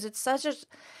her because it's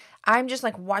I'm just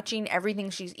like watching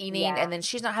everything she's eating and then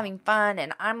she's not having fun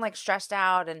and I'm like stressed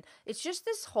out and it's just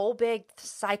this whole big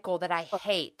cycle that I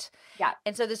hate. Yeah.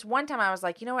 And so this one time I was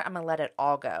like, you know what? I'm going to let it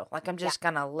all go. Like I'm just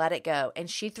going to let it go. And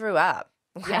she threw up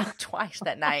like twice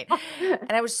that night.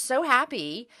 And I was so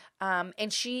happy.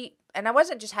 And I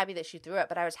wasn't just happy that she threw up,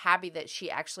 but I was happy that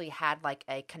she actually had like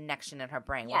a connection in her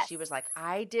brain where she was like,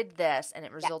 I did this and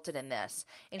it resulted in this.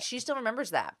 And she still remembers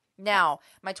that. Now,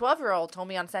 my 12-year-old told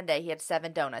me on Sunday he had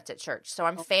 7 donuts at church. So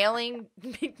I'm failing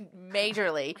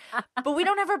majorly. But we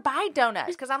don't ever buy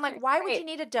donuts because I'm like, why would you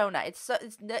need a donut? It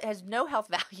has no health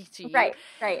value to you. Right.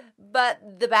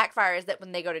 But the backfire is that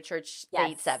when they go to church,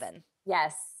 they eat 7.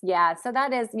 Yes. Yeah. So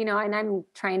that is, and I'm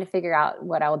trying to figure out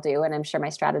what I'll do, and I'm sure my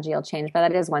strategy will change, but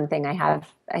that is one thing I've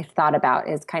thought about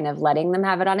is kind of letting them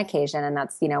have it on occasion. And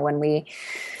that's, when we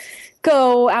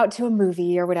go out to a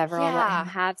movie or whatever, I'll let him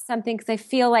have something. Cause I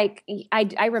feel like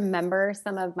I remember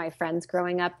some of my friends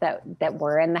growing up that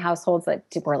were in the households that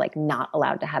were like not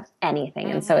allowed to have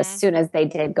anything. And so as soon as they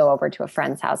did go over to a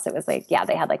friend's house, it was like,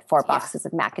 they had like 4 boxes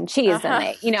of mac and cheese and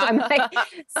they, I'm like,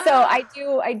 so I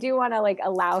do want to like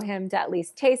allow him to at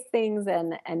least taste things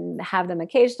and have them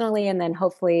occasionally. And then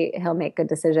hopefully he'll make good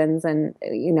decisions and,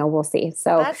 we'll see.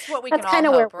 So that's what we can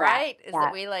all hope, right? Is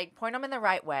that we like point them in the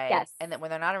right way and that when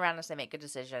they're not around us, they make good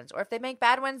decisions. Or if they make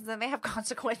bad ones, then they have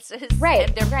consequences. Right.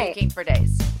 And they're puking for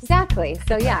days. Exactly.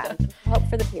 So hope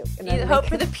for the puke. Hope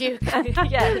for the puke.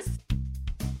 Yes.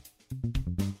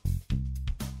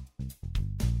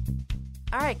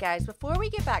 All right, guys, before we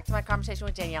get back to my conversation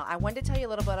with Danielle, I wanted to tell you a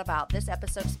little bit about this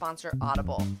episode's sponsor,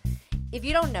 Audible. If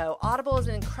you don't know, Audible is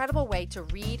an incredible way to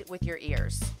read with your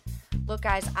ears. Look,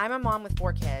 guys, I'm a mom with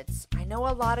 4 kids. I know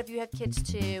a lot of you have kids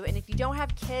too. And if you don't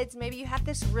have kids, maybe you have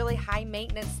this really high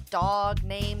maintenance dog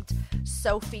named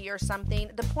Sophie or something.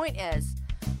 The point is,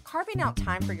 carving out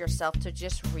time for yourself to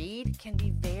just read can be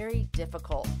very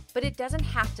difficult. But it doesn't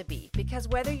have to be, because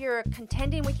whether you're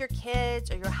contending with your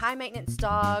kids or your high maintenance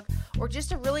dog or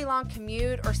just a really long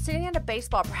commute or sitting at a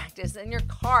baseball practice in your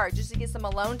car just to get some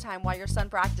alone time while your son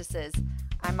practices,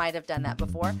 I might have done that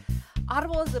before.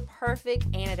 Audible is the perfect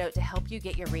antidote to help you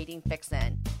get your reading fix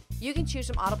in. You can choose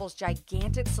from Audible's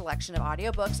gigantic selection of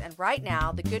audiobooks, and right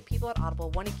now, the good people at Audible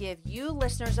want to give you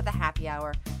listeners of the Happy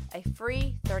Hour a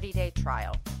free 30-day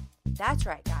trial. That's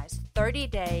right, guys, 30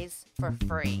 days for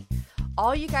free.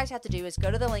 All you guys have to do is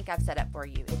go to the link I've set up for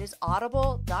you. It is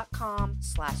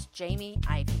audible.com/Jamie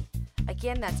Ivey.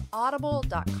 Again, that's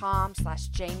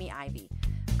audible.com/Jamie Ivey.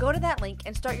 Go to that link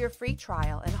and start your free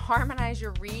trial and harmonize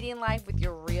your reading life with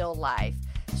your real life.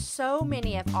 So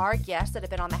many of our guests that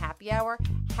have been on the Happy Hour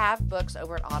have books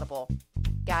over at Audible.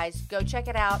 Guys, go check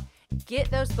it out. Get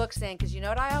those books in because you know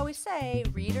what I always say,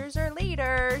 readers are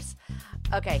leaders.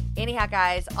 Okay, anyhow,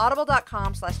 guys,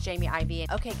 audible.com/Jamie Ivey.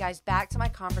 Okay, guys, back to my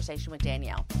conversation with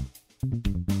Danielle.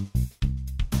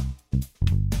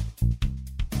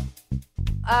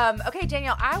 Okay,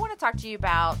 Danielle, I want to talk to you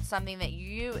about something that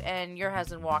you and your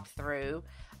husband walked through,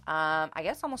 I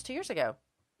guess almost 2 years ago.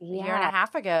 A year and a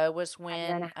half ago was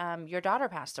when your daughter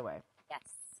passed away. Yes.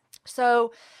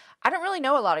 So I don't really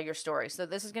know a lot of your story, so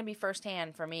this is going to be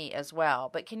firsthand for me as well.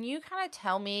 But can you kind of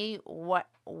tell me what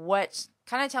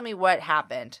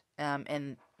happened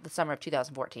in the summer of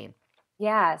 2014?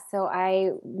 Yeah. So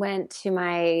I went to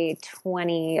I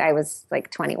was like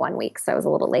 21 weeks. So I was a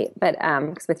little late, but,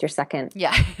 'cause with your second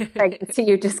Yeah. pregnancy,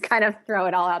 you just kind of throw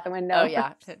it all out the window. Oh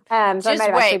yeah. So I might Just have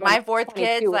actually wait. been My fourth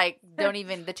kid's 22. like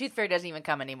the tooth fairy doesn't even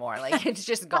come anymore. Like it's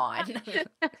just gone.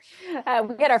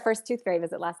 We had our first tooth fairy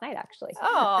visit last night, actually.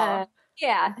 Oh.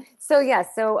 Yeah. So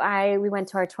we went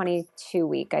to our 22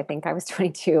 week. I think I was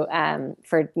 22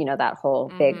 for that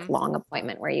whole big long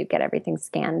appointment where you get everything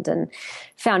scanned, and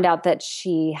found out that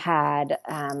she had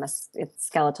it's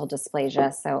skeletal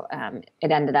dysplasia. So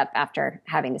it ended up, after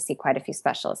having to see quite a few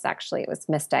specialists. Actually, it was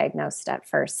misdiagnosed at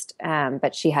first,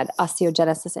 but she had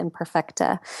osteogenesis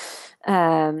imperfecta,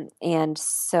 and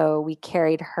so we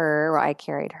carried her. Or I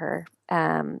carried her.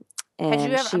 Had you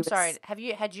And ever, she I'm was, sorry,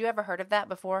 had you ever heard of that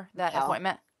before, that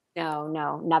appointment?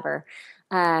 no, never.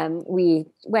 We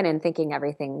went in thinking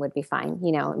everything would be fine.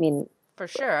 I mean, For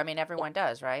sure. I mean, everyone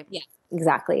does, right? yeah,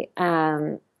 exactly.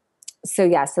 She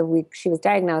was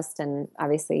diagnosed, and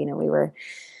obviously, we were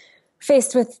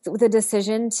faced with the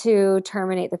decision to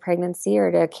terminate the pregnancy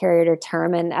or to carry it to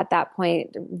term. And at that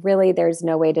point, really, there's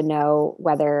no way to know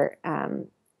whether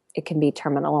it can be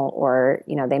terminal, or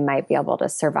they might be able to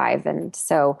survive. And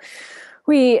so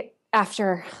we,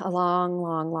 after a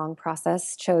long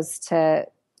process, chose to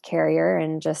carry her,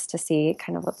 and just to see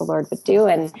kind of what the Lord would do,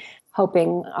 and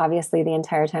hoping obviously the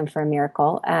entire time for a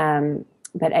miracle.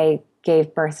 But I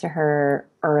gave birth to her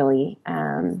early.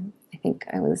 I think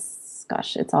I was,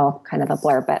 gosh, it's all kind of a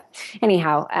blur, but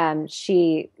anyhow,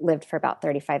 she lived for about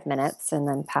 35 minutes and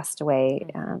then passed away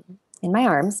in my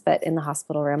arms, but in the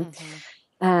hospital room.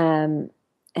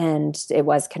 And it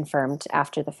was confirmed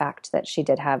after the fact that she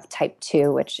did have type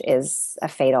 2, which is a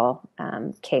fatal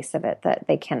case of it, that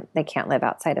they can't live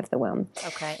outside of the womb.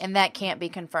 Okay. And that can't be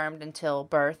confirmed until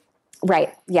birth?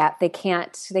 Right. Yeah. They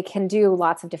can't. They can do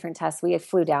lots of different tests. We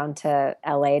flew down to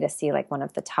LA to see like one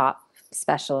of the top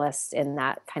specialists in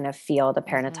that kind of field, a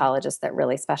perinatologist that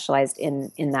really specialized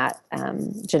in that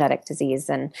genetic disease.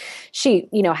 And she,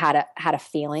 had a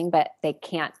feeling, but they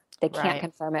can't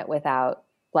confirm it without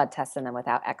blood tests and then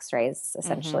without x-rays,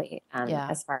 essentially,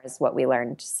 as far as what we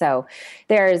learned. So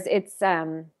it's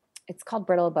called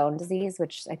brittle bone disease,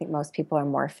 which I think most people are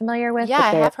more familiar with. Yeah,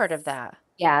 I have heard of that.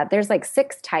 Yeah, there's like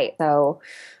 6 types. So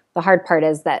the hard part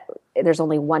is that there's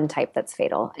only one type that's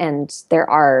fatal. And there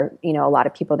are, a lot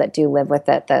of people that do live with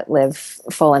it, that live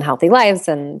full and healthy lives,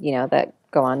 and, that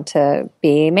go on to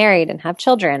be married and have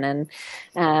children.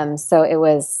 And so it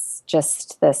was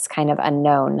just this kind of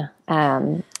unknown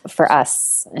for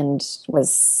us, and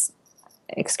was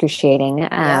excruciating.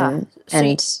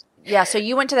 So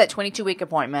you went to that 22-week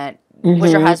appointment.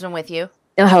 Was your husband with you?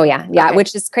 Oh yeah. Okay.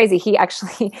 Which is crazy. He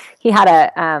had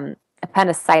a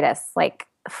appendicitis like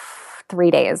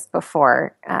 3 days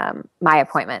before my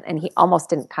appointment, and he almost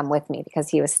didn't come with me because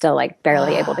he was still like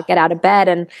barely able to get out of bed.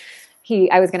 And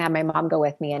I was going to have my mom go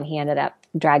with me, and he ended up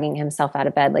dragging himself out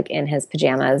of bed like in his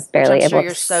pajamas, barely able to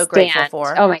you're so stand. grateful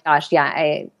for. Oh my gosh,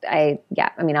 yeah. I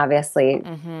mean, obviously,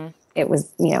 it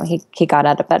was, he got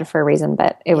out of bed for a reason,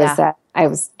 but it was I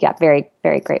was very,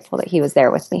 very grateful that he was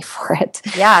there with me for it.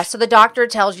 Yeah. So the doctor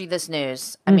tells you this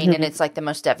news. I mean, and it's like the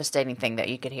most devastating thing that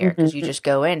you could hear, because you just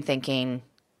go in thinking,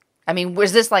 I mean,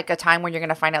 was this like a time when you're going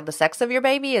to find out the sex of your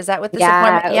baby? Is that what this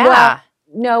appointment? Yeah. Well,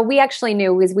 no, we actually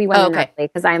knew, because we went in early,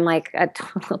 because I'm like a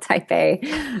total type A.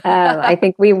 I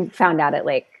think we found out at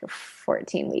like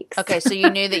 14 weeks. Okay. So you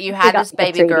knew that you had this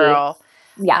baby girl.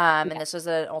 Yeah. And this was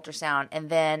an ultrasound. And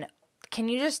then can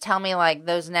you just tell me like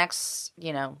those next,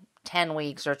 10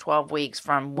 weeks or 12 weeks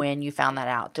from when you found that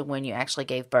out to when you actually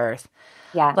gave birth?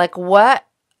 Yeah. Like what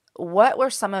were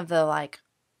some of the, like,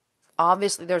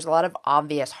 obviously there's a lot of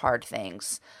obvious hard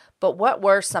things, but what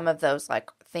were some of those like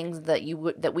things that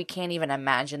that we can't even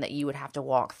imagine that you would have to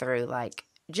walk through? Like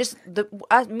just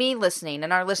me listening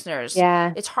and our listeners.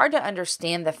 Yeah. It's hard to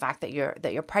understand the fact that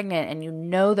you're pregnant,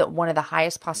 and that one of the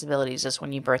highest possibilities is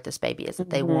when you birth this baby is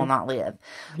that they will not live.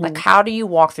 Like, how do you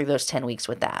walk through those 10 weeks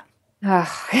with that?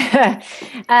 Oh.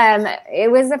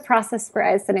 It was a process for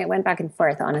us, and it went back and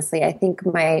forth, honestly. I think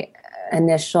my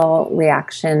initial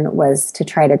reaction was to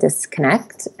try to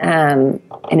disconnect. And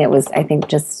it was, I think,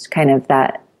 just kind of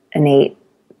that innate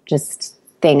just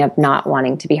thing of not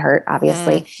wanting to be hurt,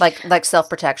 obviously. Like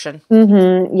self-protection.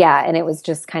 Yeah. And it was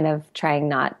just kind of trying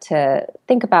not to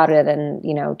think about it,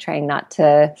 and, trying not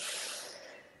to,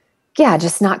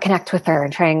 just not connect with her,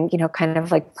 and trying, kind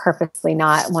of like purposely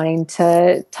not wanting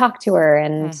to talk to her,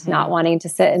 and not wanting to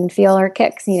sit and feel her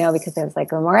kicks, because it was like,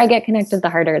 the more I get connected, the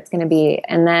harder it's going to be.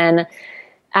 And then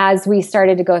as we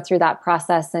started to go through that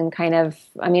process, and kind of,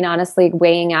 I mean, honestly,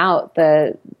 weighing out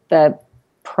the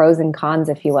pros and cons,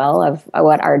 if you will, of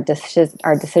what our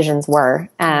decisions were.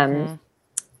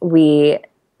 We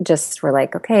just were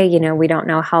like, okay, you know, we don't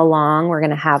know how long we're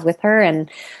going to have with her. And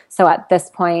so at this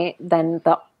point, then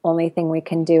the only thing we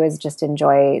can do is just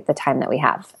enjoy the time that we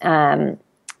have. And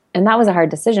that was a hard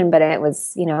decision, but it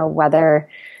was, you know, whether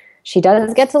she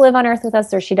does get to live on earth with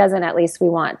us or she doesn't, at least we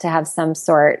want to have some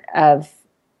sort of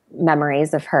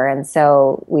memories of her. And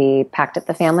so we packed up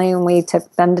the family and we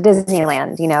took them to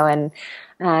Disneyland, you know, and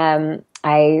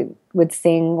I would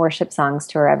sing worship songs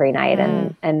to her every night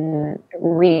and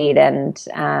read and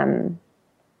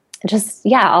just,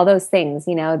 all those things,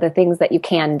 you know, the things that you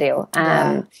can do.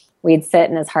 We'd sit,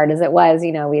 and as hard as it was,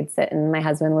 you know, we'd sit and my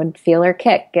husband would feel her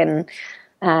kick, and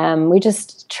we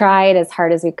just tried as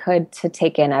hard as we could to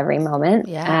take in every moment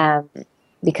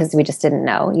because we just didn't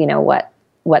know, you know,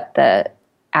 what the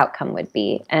outcome would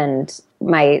be. And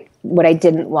what I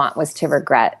didn't want was to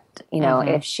regret, you know,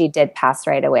 if she did pass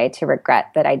right away, to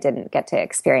regret that I didn't get to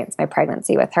experience my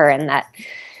pregnancy with her and that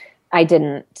I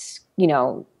didn't, you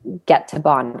know, get to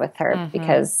bond with her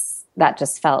because that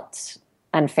just felt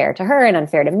unfair to her and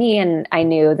unfair to me. And I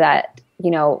knew that,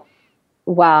 you know,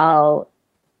 while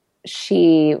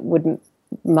she would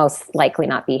most likely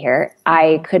not be here,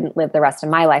 I couldn't live the rest of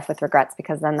my life with regrets,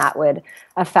 because then that would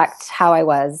affect how I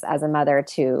was as a mother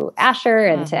to Asher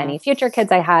and to any future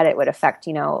kids I had. It would affect,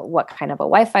 you know, what kind of a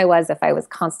wife I was if I was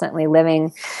constantly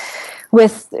living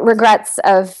with regrets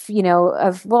of, you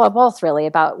know, both really,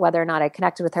 about whether or not I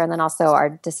connected with her, and then also our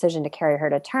decision to carry her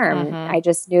to term. I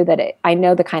just knew that I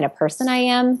know the kind of person I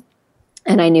am,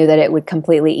 and I knew that it would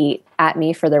completely eat at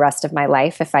me for the rest of my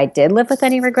life if I did live with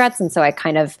any regrets. And so I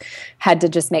kind of had to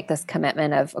just make this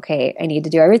commitment of, okay, I need to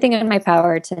do everything in my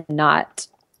power to not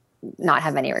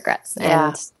have any regrets.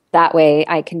 And that way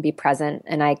I can be present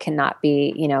and I cannot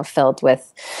be, you know, filled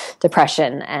with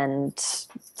depression and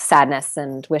sadness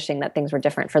and wishing that things were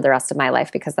different for the rest of my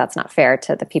life, because that's not fair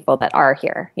to the people that are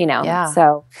here, you know?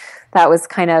 So that was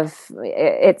kind of,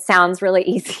 it sounds really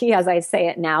easy as I say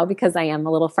it now, because I am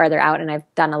a little farther out and I've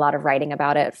done a lot of writing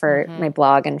about it for my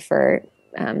blog and for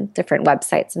different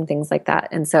websites and things like that.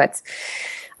 And so it's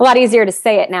a lot easier to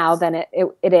say it now than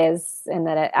it is, and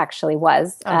that it actually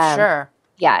was. Sure.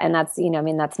 Yeah. And that's, you know, I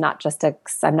mean, that's not just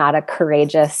I'm not a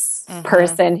courageous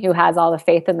person who has all the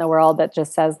faith in the world that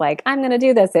just says like, I'm going to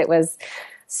do this. It was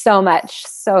so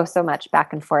much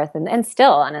back and forth. And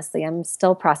still, honestly, I'm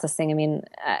still processing. I mean,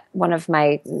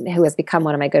 who has become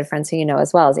one of my good friends who you know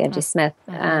as well is Angie Smith.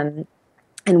 And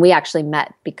we actually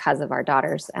met because of our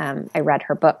daughters. I read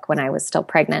her book when I was still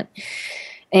pregnant.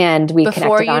 And we connected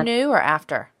before you knew or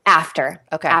after? After.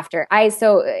 Okay. After. I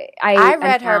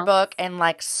read her book and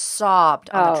like sobbed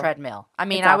on the treadmill. I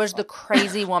mean, I was the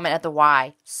crazy woman at the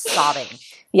Y sobbing.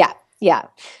 Yeah. Yeah.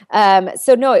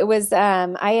 So no, it was,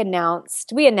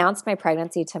 we announced my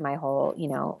pregnancy to my whole, you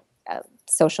know,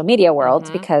 social media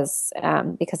world because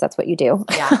that's what you do.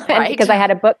 Yeah. And Right. because I had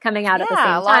a book coming out at the same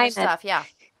time. A lot of stuff. Yeah.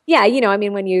 Yeah. You know, I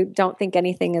mean, when you don't think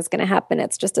anything is going to happen,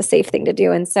 it's just a safe thing to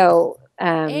do. And so,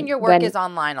 and your work is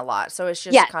online a lot. So it's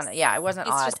just kind of, it wasn't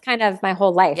odd. It's just kind of my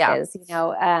whole life is, you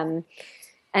know,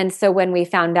 and so when we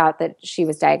found out that she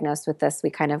was diagnosed with this,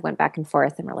 we kind of went back and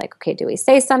forth and we're like, okay, do we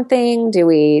say something? Do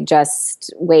we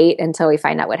just wait until we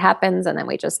find out what happens? And then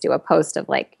we just do a post of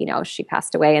like, you know, she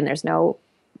passed away and there's no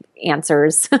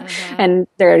answers and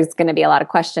there's going to be a lot of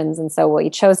questions. And so we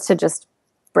chose to just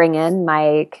bring in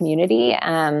my community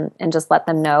and just let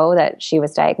them know that she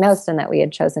was diagnosed and that we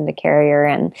had chosen to carry her.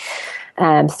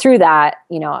 And through that,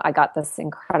 you know, I got this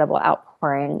incredible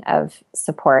outpouring of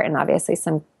support and obviously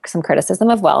some criticism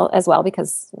as well,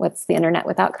 because what's the internet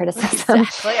without criticism?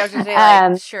 Exactly. I was going to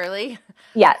say, surely.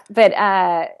 Yeah. But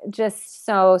just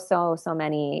so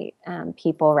many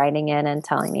people writing in and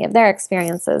telling me of their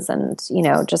experiences and, you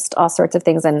know, just all sorts of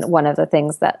things. And one of the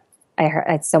things that I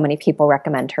had so many people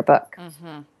recommend her book.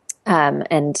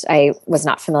 And I was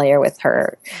not familiar with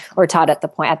her or taught at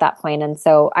that point. And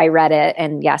so I read it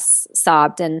and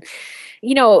sobbed. And,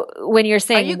 you know, when you're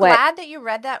saying, are you glad that you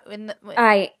read that?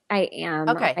 I am.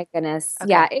 Okay. Oh my goodness. Okay.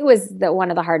 Yeah. It was one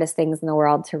of the hardest things in the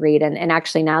world to read. And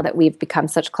actually now that we've become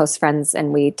such close friends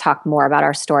and we talk more about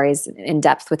our stories in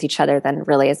depth with each other than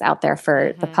really is out there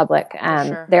for the public,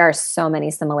 sure. There are so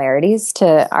many similarities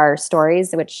to our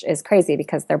stories, which is crazy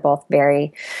because they're both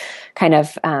very kind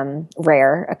of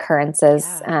rare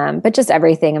occurrences. But just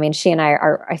everything. I mean, she and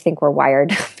I think we're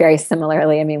wired very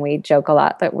similarly. I mean, we joke a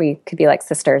lot that we could be like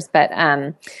sisters, but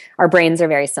our brains are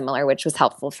very similar, which was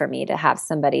helpful for me to have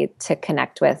somebody to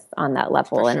connect with on that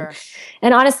level. For and sure.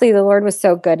 and honestly, the Lord was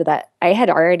so good that I had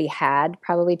already had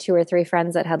probably 2 or 3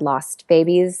 friends that had lost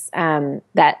babies,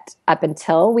 that up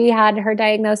until we had her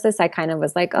diagnosis, I kind of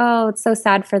was like, oh, it's so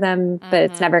sad for them, but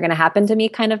it's never going to happen to me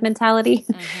kind of mentality.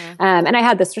 And I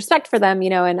had this respect for them,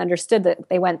 and understood that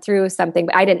they went through something,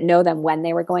 but I didn't know them when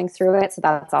they were going through it. So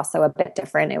that's also a bit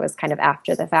different. It was kind of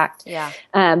after the fact. Yeah.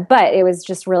 But it was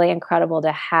just really incredible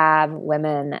to have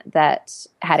women that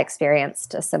had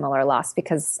experienced a similar loss,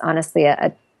 because honestly,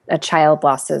 a child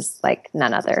loss is like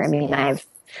none other. I mean,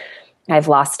 I've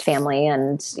lost family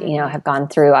and, have gone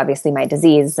through obviously my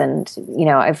disease, and,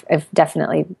 I've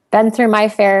definitely been through my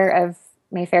fair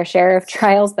share of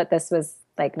trials, but this was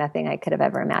like nothing I could have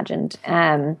ever imagined.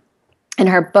 And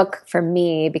her book for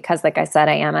me, because like I said,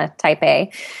 I am a type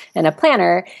A and a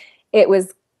planner, it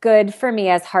was good for me,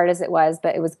 as hard as it was,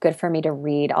 but it was good for me to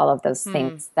read all of those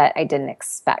things that I didn't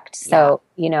expect. So,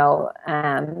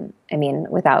 I mean,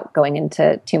 without going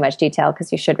into too much detail,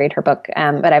 because you should read her book.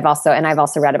 But I've also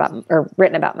read about or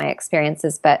written about my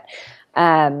experiences, but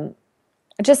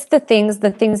just the things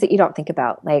that you don't think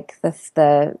about, like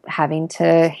the having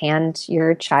to hand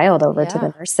your child over to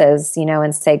the nurses,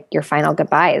 and say your final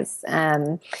goodbyes.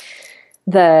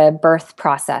 The birth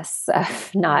process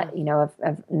of not,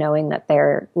 of knowing that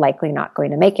they're likely not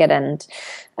going to make it. And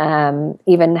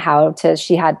even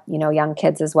she had, young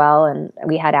kids as well. And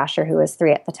we had Asher, who was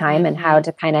 3 at the time, and how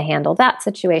to kind of handle that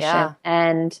situation. Yeah.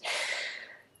 And,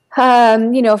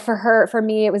 for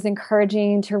me, it was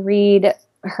encouraging to read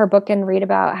her book and read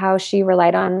about how she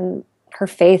relied on her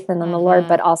faith and on the Lord,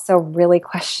 but also really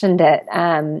questioned it,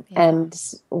 and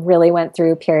really went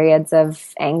through periods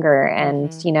of anger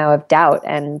and, of doubt.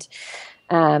 And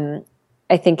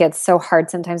I think it's so hard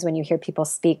sometimes when you hear people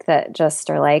speak that just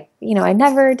are like, I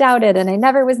never doubted and I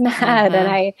never was mad.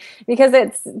 And because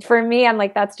it's, for me, I'm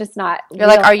like, that's just not You're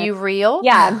real. Like, are you real?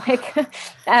 Yeah. I'm like,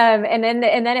 and then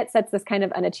it sets this kind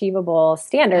of unachievable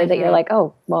standard that you're like,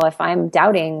 oh, well, if I'm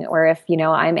doubting, or if,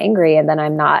 I'm angry, and then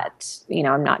I'm not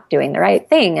doing the right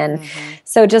thing. And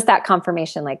so just that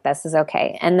confirmation, like, this is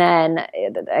okay. And then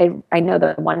I know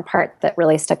the one part that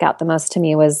really stuck out the most to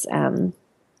me was,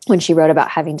 when she wrote about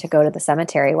having to go to the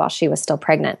cemetery while she was still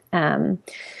pregnant,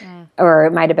 or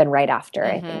it might've been right after,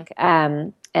 I think,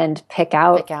 and pick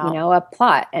out, a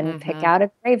plot and pick out a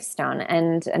gravestone.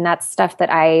 And that's stuff that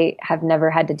I have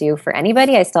never had to do for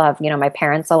anybody. I still have, my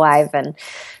parents alive.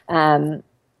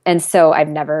 And so I've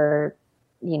never,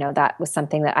 that was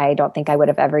something that I don't think I would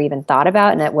have ever even thought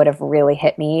about. And it would have really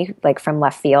hit me like from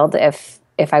left field if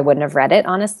I wouldn't have read it,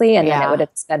 honestly. And then it would have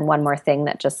been one more thing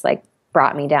that just like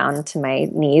brought me down to my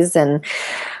knees. And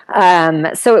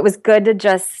so it was good to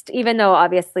just, even though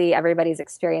obviously everybody's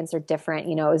experience are different,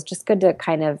 it was just good to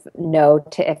kind of know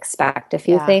to expect a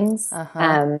few things.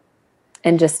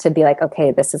 And just to be like,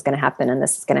 okay, this is going to happen and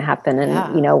this is going to happen.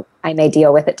 And, I may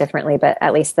deal with it differently, but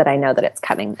at least that I know that it's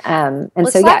coming. And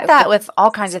it's like that with all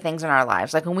kinds of things in our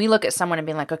lives. Like when we look at someone and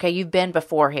being like, okay, you've been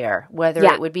before here, whether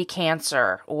it would be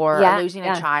cancer or losing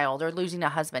a child or losing a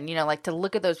husband, like to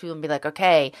look at those people and be like,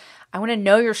 okay, I want to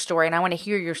know your story and I want to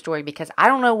hear your story because I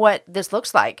don't know what this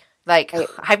looks like. Like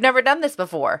I've never done this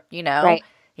before, Right.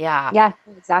 Yeah. Yeah,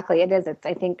 exactly. It is. It's,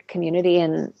 I think, community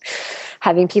and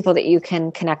having people that you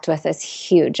can connect with is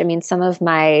huge. I mean, some of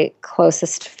my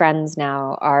closest friends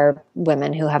now are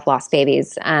women who have lost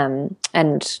babies. And,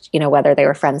 whether they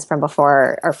were friends from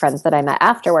before or friends that I met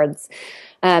afterwards,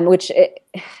 which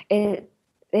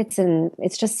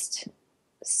it's just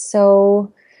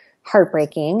so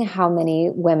heartbreaking how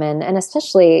many women, and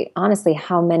especially honestly,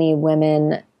 how many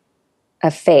women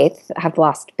of faith have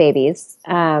lost babies.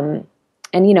 And,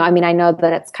 I know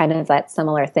that it's kind of that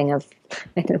similar thing of,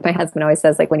 my husband always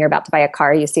says, like, when you're about to buy a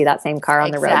car, you see that same car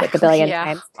on the road like a billion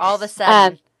times. All of a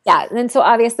sudden. Yeah. And so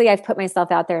obviously I've put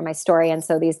myself out there in my story. And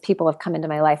so these people have come into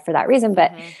my life for that reason.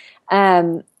 But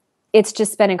it's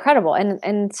just been incredible.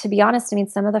 And to be honest,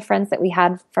 some of the friends that we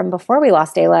had from before we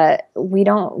lost Ayla, we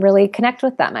don't really connect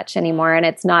with that much anymore. And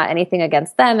it's not anything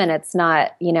against them. And it's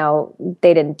not,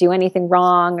 they didn't do anything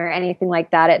wrong or anything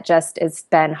like that. It just has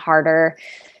been harder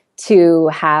to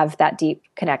have that deep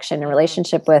connection and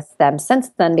relationship with them since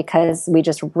then, because we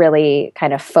just really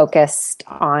kind of focused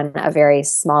on a very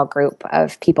small group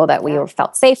of people that we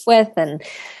felt safe with. And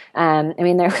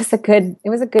it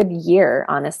was a good year,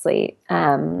 honestly,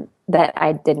 that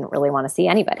I didn't really want to see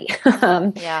anybody.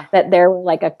 That there were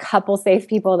like a couple safe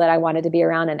people that I wanted to be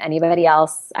around, and anybody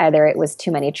else, either it was too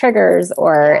many triggers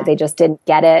or they just didn't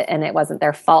get it, and it wasn't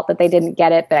their fault that they didn't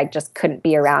get it, but I just couldn't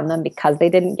be around them because they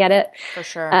didn't get it. For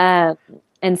sure.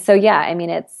 And so,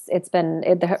 it's been,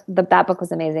 that book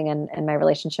was amazing. And my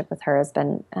relationship with her has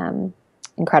been,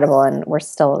 incredible. And we're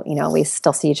still, we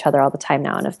still see each other all the time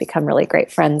now and have become really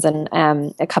great friends, and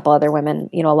a couple other women,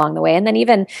 along the way. And then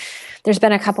even there's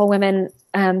been a couple women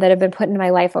that have been put into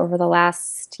my life over the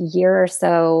last year or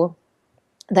so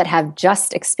that have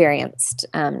just experienced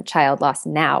child loss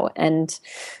now. And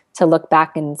to look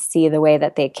back and see the way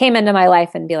that they came into my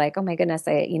life and be like, oh my goodness,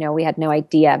 we had no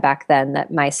idea back then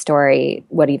that my story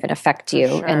would even affect you.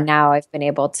 Sure. And now I've been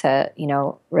able to,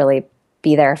 really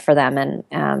be there for them.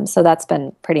 And so that's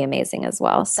been pretty amazing as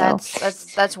well. So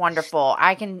that's wonderful.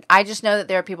 I just know that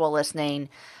there are people listening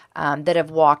that have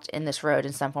walked in this road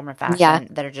in some form or fashion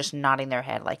that are just nodding their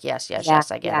head like, yes,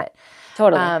 I get it.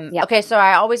 Totally. Okay, so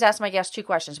I always ask my guests 2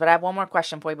 questions, but I have one more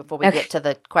question for you before we get to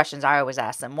the questions I always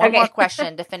ask them. One more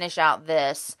question to finish out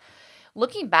this.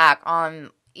 Looking back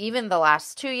on even the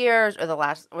last 2 years or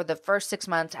the first 6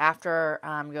 months after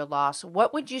your loss,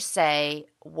 what would you say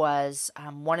was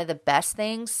one of the best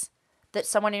things that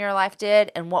someone in your life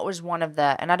did, and what was one of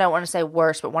the, and I don't want to say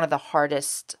worst, but one of the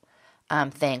hardest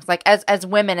things? Like as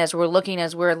women, as we're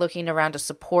looking around to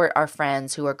support our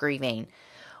friends who are grieving,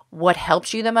 what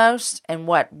helps you the most and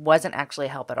what wasn't actually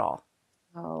help at all?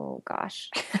 Oh gosh.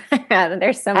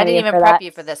 There's so many. I didn't even prep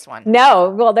you for this one. No,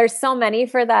 well, there's so many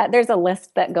for that. There's a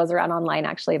list that goes around online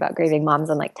actually about grieving moms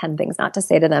and like 10 things not to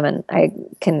say to them. And I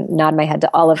can nod my head to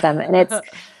all of them. And it's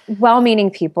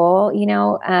well-meaning people,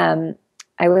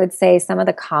 I would say some of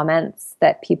the comments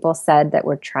that people said that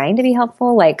were trying to be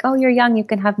helpful, like, oh, you're young, you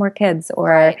can have more kids, or,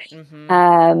 right.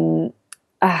 Mm-hmm.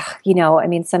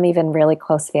 Some even really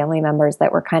close family members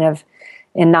that were kind of,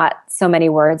 in not so many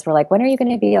words, were like, when are you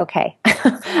going to be okay?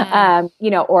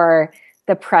 Or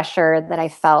the pressure that I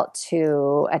felt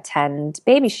to attend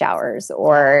baby showers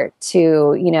or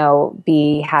to,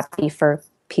 be happy for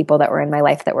people that were in my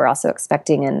life that were also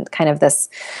expecting, and kind of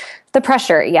the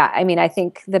pressure. Yeah. I mean, I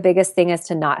think the biggest thing is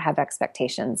to not have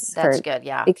expectations. That's good.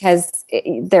 Yeah. Because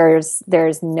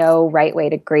there's no right way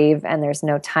to grieve, and there's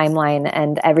no timeline,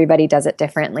 and everybody does it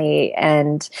differently.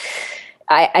 And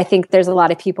I think there's a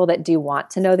lot of people that do want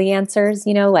to know the answers,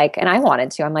 and I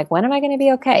wanted to. I'm like, when am I going to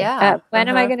be okay? Yeah. When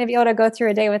am I going to be able to go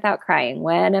through a day without crying?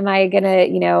 When am I going to,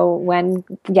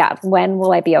 when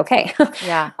will I be okay?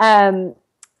 Yeah.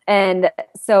 And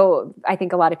so I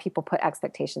think a lot of people put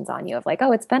expectations on you of like,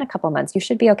 oh, it's been a couple months, you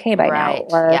should be okay by now.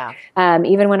 Or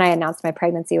even when I announced my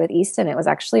pregnancy with Easton, it was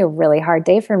actually a really hard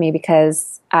day for me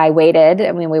because I waited.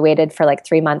 I mean, we waited for like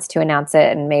 3 months to announce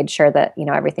it and made sure that,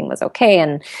 everything was okay.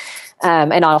 And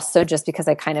also just because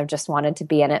I kind of just wanted to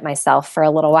be in it myself for a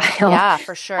little while. Yeah,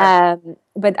 for sure.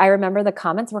 But I remember the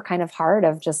comments were kind of hard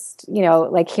of just,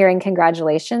 like hearing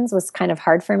congratulations was kind of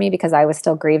hard for me because I was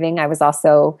still grieving. I was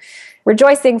also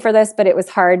rejoicing for this, but it was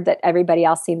hard that everybody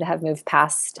else seemed to have moved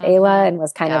past Ayla and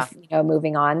was kind of,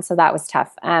 moving on. So that was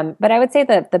tough. But I would say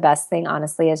that the best thing,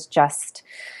 honestly, is just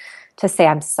to say,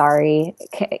 I'm sorry.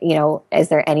 Is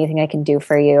there anything I can do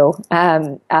for you?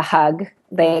 A hug.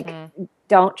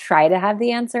 Don't try to have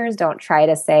the answers. Don't try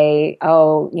to say,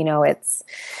 oh, it's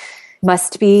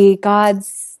must be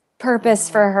God's purpose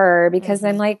for her, because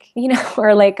I'm like,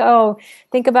 or like, oh,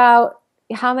 think about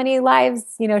how many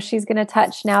lives, she's going to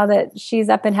touch now that she's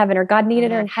up in heaven, or God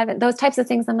needed her in heaven. Those types of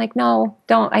things. I'm like, no,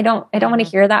 I don't want to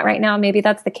hear that right now. Maybe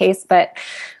that's the case, but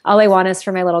all I want is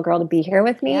for my little girl to be here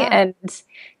with me. And,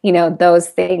 those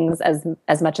things,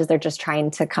 as much as they're just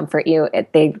trying to comfort you,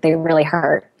 they really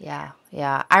hurt. Yeah.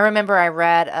 Yeah. I remember I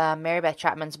read Mary Beth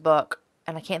Chapman's book,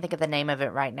 and I can't think of the name of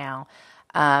it right now.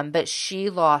 But she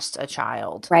lost a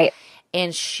child. Right.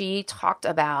 And she talked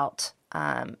about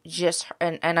and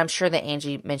I'm sure that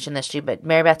Angie mentioned this too, but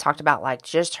Mary Beth talked about like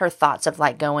just her thoughts of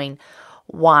like going,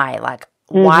 why? Like,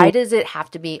 why does it have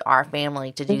to be our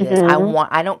family to do this?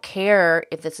 I don't care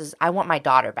if I want my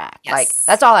daughter back. Yes. Like,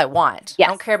 that's all I want. Yes. I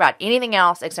don't care about anything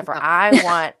else except for I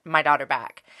want my daughter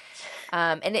back.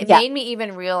 And it made me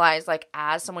even realize, like,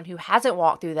 as someone who hasn't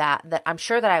walked through that I'm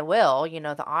sure that I will,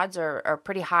 the odds are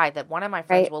pretty high that one of my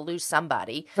friends will lose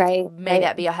somebody. Right. May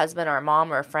that be a husband or a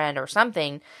mom or a friend or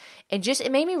something. And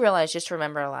it made me realize, just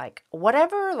remember, like,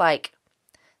 whatever, like,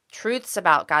 truths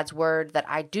about God's word that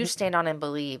I do stand on and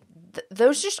believe,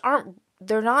 those just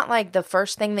they're not like the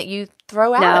first thing that you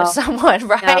throw out at someone,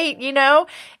 right?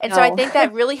 And so I think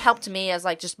that really helped me as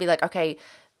like, just be like, okay,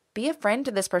 be a friend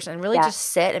to this person and really just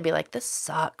sit and be like, this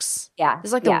sucks. Yeah. This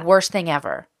is like the worst thing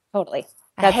ever. Totally.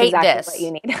 I hate exactly this. What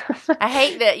you need. I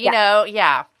hate that, you know,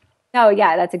 No,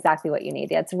 yeah, that's exactly what you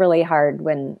need. It's really hard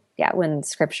when when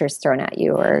scripture's thrown at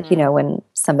you, or, you know, when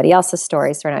somebody else's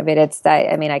story is thrown at me.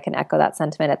 I mean, I can echo that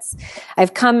sentiment.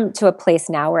 I've come to a place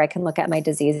now where I can look at my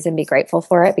disease and be grateful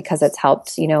for it, because it's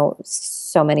helped, you know,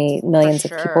 so many millions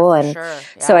of people. And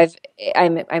so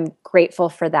I'm grateful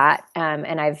for that.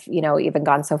 And I've, you know, even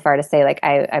gone so far to say, like,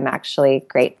 I'm actually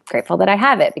grateful that I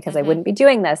have it, because I wouldn't be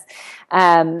doing this.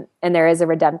 And there is a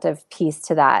redemptive piece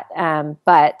to that.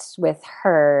 But with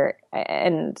her,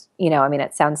 and, you know, I mean,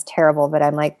 it sounds terrible, but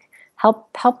I'm like,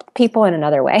 help people in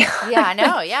another way. Yeah, I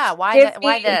know. Yeah. Why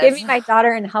this? Give me my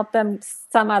daughter and help them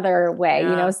some other way, you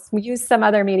know, use some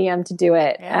other medium to do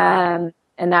it. Yeah.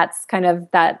 And that's kind of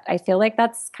that. I feel like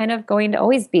that's kind of going to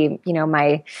always be, you know,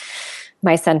 my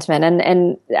sentiment.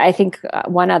 And I think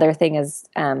one other thing is,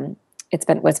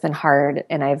 what's been hard.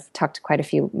 And I've talked to quite a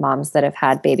few moms that have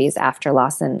had babies after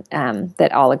loss, and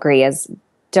that all agree is,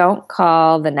 don't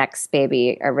call the next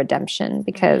baby a redemption,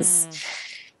 because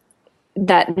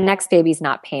that next baby's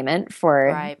not payment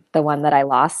for the one that I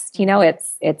lost. You know,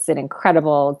 it's an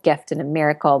incredible gift and a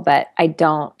miracle, but I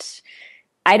don't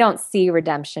see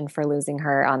redemption for losing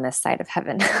her on this side of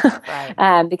heaven.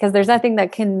 Because there's nothing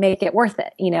that can make it worth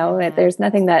it. You know, there's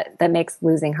nothing that makes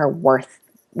losing her worth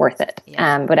it.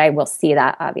 Yeah. But I will see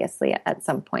that obviously at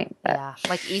some point. But. Yeah.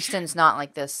 Like Easton's not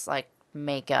like this, like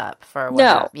makeup for what?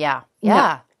 No. Yeah.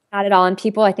 No. Not at all. And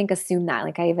people, I think, assume that.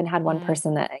 Like, I even had one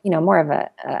person that, you know, more of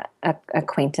a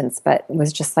acquaintance, but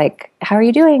was just like, how are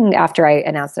you doing, after I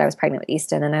announced that I was pregnant with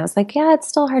Easton? And I was like, yeah, it's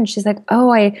still hard. And she's like, oh,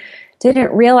 I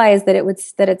didn't realize that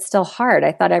it's still hard.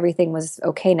 I thought everything was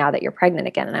okay now that you're pregnant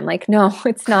again. And I'm like, no,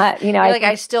 it's not. You know,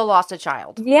 I still lost a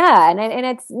child. Yeah. And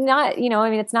it's not, you know, I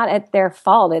mean, it's not at their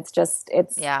fault. It's just,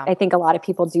 I think a lot of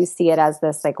people do see it as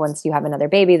this, like, once you have another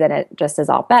baby, then it just is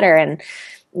all better. And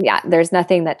yeah, there's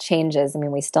nothing that changes. I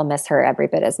mean, we still miss her every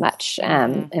bit as much.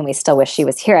 And we still wish she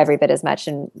was here every bit as much.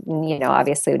 And, you know,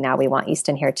 obviously now we want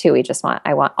Easton here too.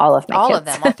 I want all of my kids. All of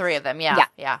them, all three of them.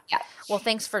 Yeah. Well,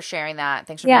 thanks for sharing that.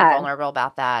 Thanks for being vulnerable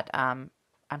about that. I'm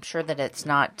sure that it's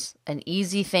not an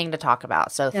easy thing to talk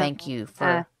about. So thank you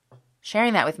for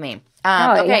sharing that with me.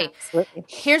 Okay. Yeah,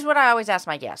 here's what I always ask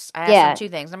my guests. I ask them two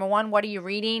things. Number one, what are you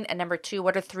reading? And number two,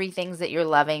 what are three things that you're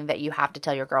loving that you have to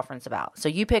tell your girlfriends about? So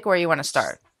you pick where you want to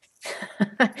start.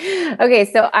 Okay,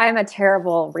 so I'm a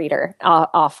terrible reader.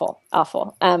 Awful.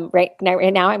 Right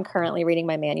now I'm currently reading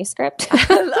my manuscript.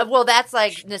 Well, that's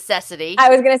like necessity. I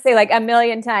was going to say like a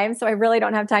million times, so I really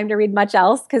don't have time to read much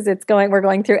else, because we're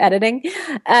going through editing.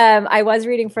 I was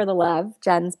reading For the Love,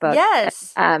 Jen's book.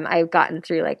 Yes. I've gotten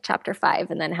through like chapter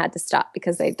 5 and then had to stop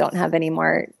because I don't have any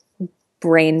more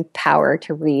brain power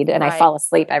to read, and I fall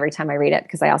asleep every time I read it,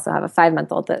 because I also have a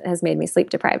 5-month-old that has made me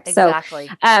sleep deprived. Exactly.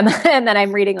 So, and then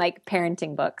I'm reading like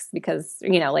parenting books, because,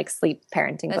 you know, like sleep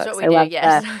parenting books. That's what we do.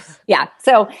 Yes. Yeah.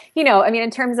 So, you know, I mean,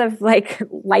 in terms of like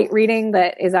light reading,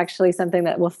 that is actually something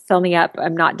that will fill me up.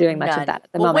 I'm not doing much of that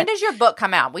at the moment. When does your book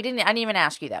come out? I didn't even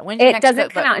ask you that. When's your next book? It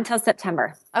doesn't come out until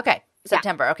September. Okay.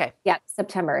 September. Yeah. Okay. Yeah,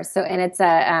 September. So, and it's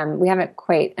we haven't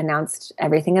quite announced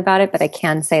everything about it, but I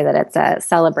can say that it's a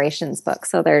celebrations book.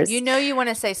 So there's, you know, you want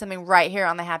to say something right here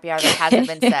on the happy hour that hasn't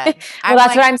been said. Well,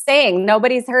 that's what I'm saying.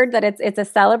 Nobody's heard that it's a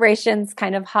celebrations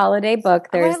kind of holiday book.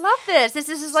 I love this. This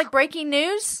is like breaking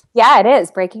news. Yeah, it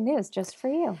is breaking news just for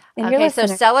you. Okay, so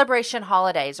celebration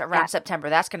holidays around September.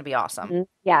 That's going to be awesome. Mm-hmm.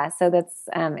 Yeah, so that's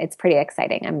it's pretty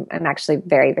exciting. I'm actually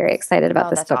very, very excited about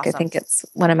this book. Awesome. I think it's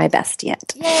one of my best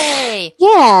yet. Yay!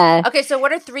 Yeah. Okay, so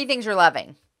what are 3 things you're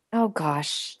loving? Oh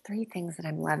gosh, 3 things that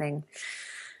I'm loving.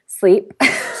 Sleep.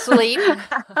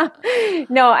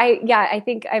 No, I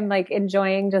think I'm like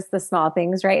enjoying just the small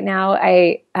things right now.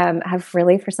 I have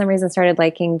really, for some reason, started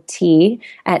liking tea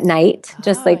at night,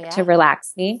 just to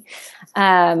relax me.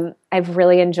 I've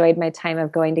really enjoyed my time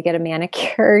of going to get a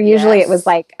manicure. Usually it was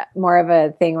like more of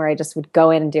a thing where I just would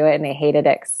go in and do it, and I hated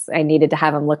it 'cause I needed to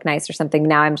have them look nice or something.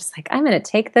 Now I'm just like, I'm going to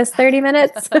take this 30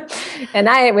 minutes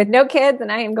and with no kids,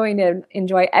 and I am going to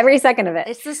enjoy every second of it.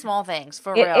 It's the small things,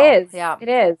 for real. It is. Yeah. It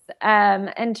is.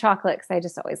 And chocolate, because I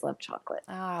just always love chocolate.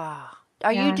 Ah.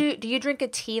 Do you drink a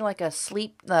tea, like a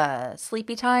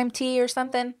sleepy time tea or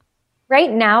something? Right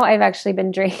now, I've actually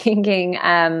been drinking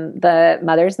the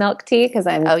mother's milk tea, because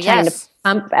I'm trying to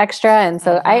pump extra. And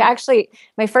so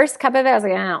my first cup of it, I was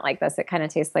like, I don't like this. It kind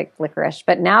of tastes like licorice.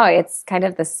 But now it's kind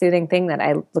of the soothing thing that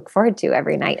I look forward to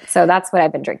every night. So that's what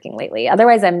I've been drinking lately.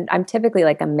 Otherwise, I'm typically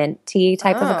like a mint tea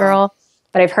type of a girl.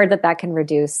 But I've heard that can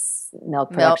reduce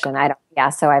milk production.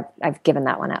 So I've given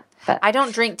that one up. But I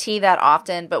don't drink tea that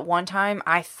often, but one time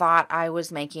I thought I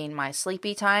was making my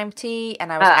sleepy time tea,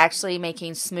 and I was actually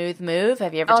making Smooth Move.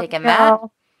 Have you ever taken that?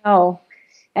 Oh,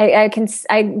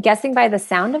 I'm guessing by the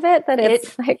sound of it that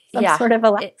it's like some sort of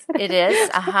a laxative. It is.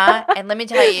 And let me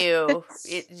tell you,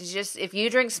 if you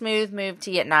drink smooth move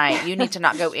tea at night, you need to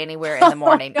not go anywhere in the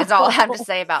morning. That's all I have to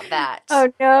say about that.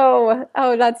 Oh no.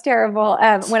 Oh, that's terrible.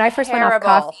 When I first went off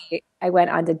coffee, I went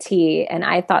onto tea and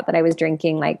I thought that I was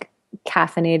drinking like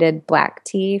caffeinated black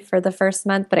tea for the first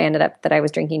month, but I ended up that I was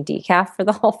drinking decaf for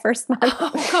the whole first month.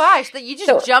 Oh gosh, you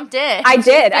just jumped in. I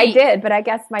did, but I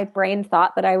guess my brain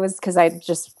thought that I was, because I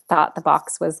just thought the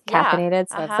box was caffeinated.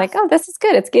 So it's like, oh, this is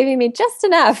good. It's giving me just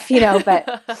enough,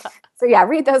 but so yeah,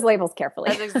 read those labels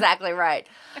carefully. That's exactly right.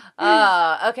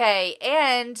 Okay.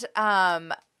 And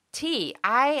tea.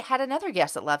 I had another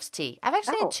guest that loves tea. I've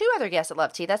actually had two other guests that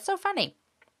love tea. That's so funny.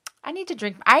 I need to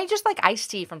drink. I just like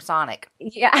iced tea from Sonic.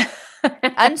 Yeah.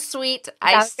 Unsweet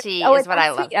iced tea is what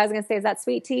I love. I was going to say, is that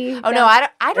sweet tea? Oh, no,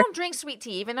 I don't drink sweet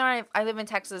tea. Even though I live in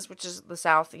Texas, which is the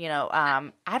South,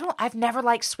 I've never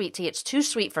liked sweet tea. It's too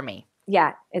sweet for me.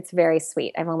 Yeah, it's very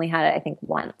sweet. I've only had it, I think,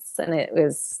 once, and it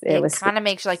was kind of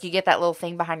makes you like you get that little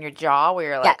thing behind your jaw where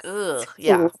you're like, ugh.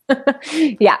 Yeah.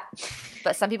 Yeah.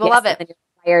 But some people love it.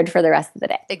 Tired for the rest of the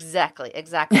day. Exactly.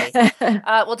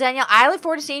 Well, Danielle, I look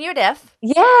forward to seeing you at DIF.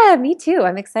 Yeah, me too.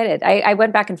 I'm excited. I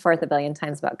went back and forth a billion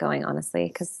times about going, honestly,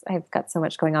 because I've got so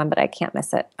much going on, but I can't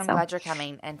miss it. I'm glad you're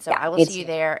coming. And so I will see you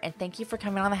there. And thank you for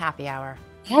coming on the happy hour.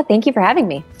 Yeah, thank you for having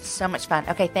me. So much fun.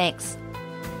 Okay, thanks.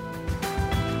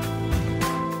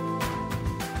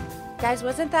 Guys,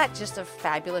 wasn't that just a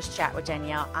fabulous chat with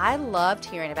Danielle? I loved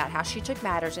hearing about how she took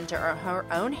matters into her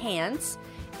own hands,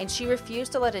 and she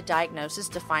refused to let a diagnosis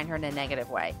define her in a negative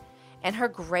way. And her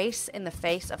grace in the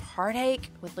face of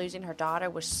heartache with losing her daughter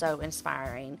was so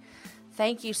inspiring.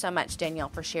 Thank you so much, Danielle,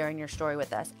 for sharing your story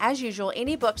with us. As usual,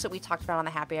 any books that we talked about on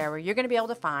the Happy Hour, you're going to be able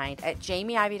to find at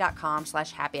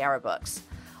jamieivey.com/happyhourbooks.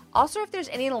 Also, if there's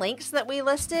any links that we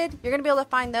listed, you're going to be able to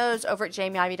find those over at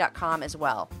jamieivey.com as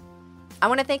well. I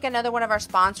want to thank another one of our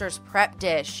sponsors, Prep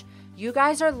Dish. You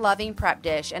guys are loving Prep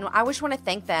Dish, and I just want to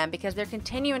thank them because they're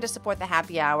continuing to support the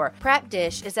happy hour. Prep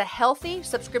Dish is a healthy,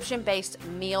 subscription-based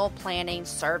meal planning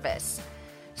service.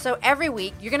 So every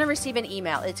week, you're going to receive an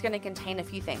email. It's going to contain a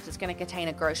few things. It's going to contain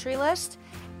a grocery list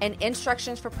and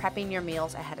instructions for prepping your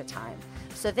meals ahead of time.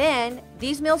 So then,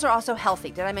 these meals are also healthy.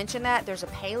 Did I mention that? There's a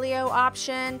paleo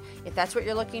option, if that's what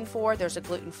you're looking for. There's a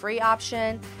gluten-free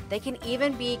option. They can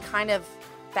even be kind of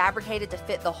fabricated to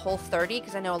fit the whole 30,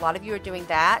 because I know a lot of you are doing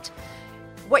that.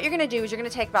 What you're going to do is you're going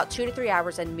to take about 2 to 3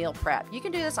 hours and meal prep. You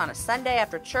can do this on a Sunday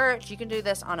after church. You can do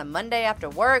this on a Monday after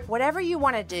work. Whatever you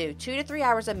want to do, 2 to 3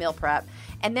 hours of meal prep.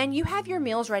 And then you have your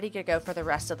meals ready to go for the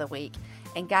rest of the week.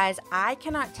 And guys, I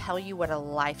cannot tell you what a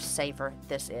lifesaver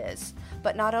this is.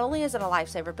 But not only is it a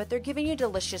lifesaver, but they're giving you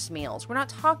delicious meals. We're not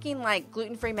talking like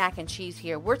gluten-free mac and cheese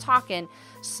here. We're talking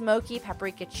smoky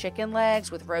paprika chicken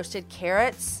legs with roasted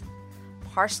carrots,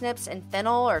 parsnips and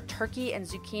fennel, or turkey and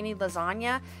zucchini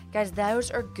lasagna. Guys,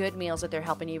 those are good meals that they're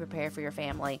helping you prepare for your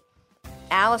family.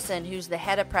 Allison, who's the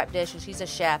head of Prep Dish, and she's a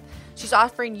chef, she's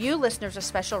offering you listeners a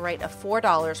special rate of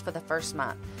 $4 for the first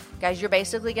month. Guys, you're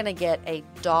basically going to get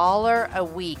 $1 a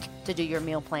week to do your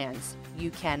meal plans.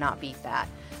 You cannot beat that.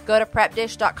 Go to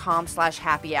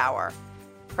prepdish.com/happy hour.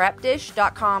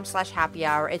 prepdish.com/happy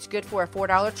hour. It's good for a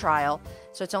 $4 trial.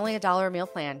 So it's only $1 a meal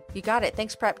plan. You got it.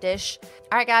 Thanks, Prep Dish.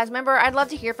 All right, guys, remember, I'd love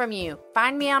to hear from you.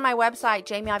 Find me on my website,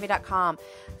 jamieivey.com.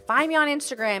 Find me on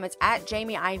Instagram. It's at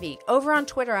jamieivey. Over on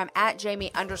Twitter, I'm at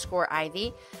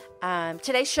jamie_ivey.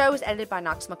 Today's show is edited by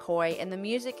Knox McCoy, and the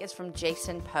music is from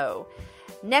Jason Poe.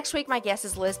 Next week, my guest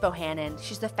is Liz Bohannon.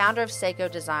 She's the founder of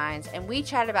Seiko Designs, and we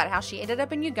chatted about how she ended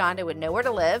up in Uganda with nowhere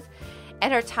to live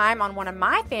and her time on one of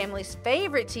my family's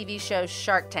favorite TV shows,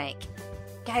 Shark Tank.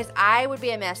 Guys, I would be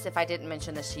a mess if I didn't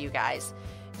mention this to you guys.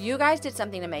 You guys did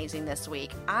something amazing this week.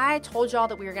 I told y'all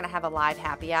that we were going to have a live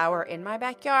happy hour in my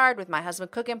backyard with my husband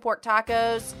cooking pork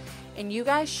tacos, and you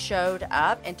guys showed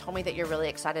up and told me that you're really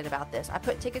excited about this. I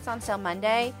put tickets on sale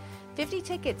Monday. 50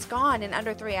 tickets gone in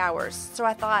under 3 hours. So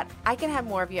I thought I can have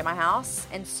more of you at my house.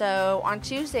 And so on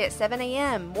Tuesday at 7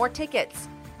 a.m., more tickets.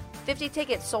 50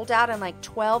 tickets sold out in like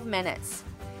 12 minutes.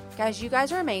 Guys, you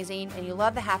guys are amazing, and you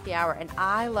love the happy hour, and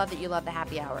I love that you love the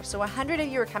happy hour. So 100 of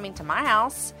you are coming to my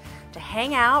house to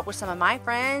hang out with some of my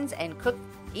friends and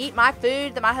eat my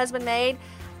food that my husband made.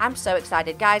 I'm so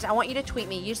excited. Guys, I want you to tweet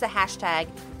me. Use the hashtag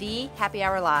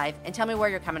 #TheHappyHourLive and tell me where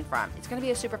you're coming from. It's going to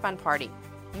be a super fun party.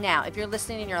 Now, if you're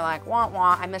listening and you're like, wah,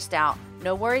 wah, I missed out.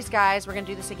 No worries, guys. We're going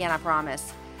to do this again, I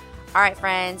promise. All right,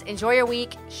 friends, enjoy your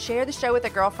week. Share the show with a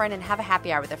girlfriend and have a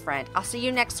happy hour with a friend. I'll see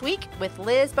you next week with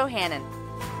Liz Bohannon.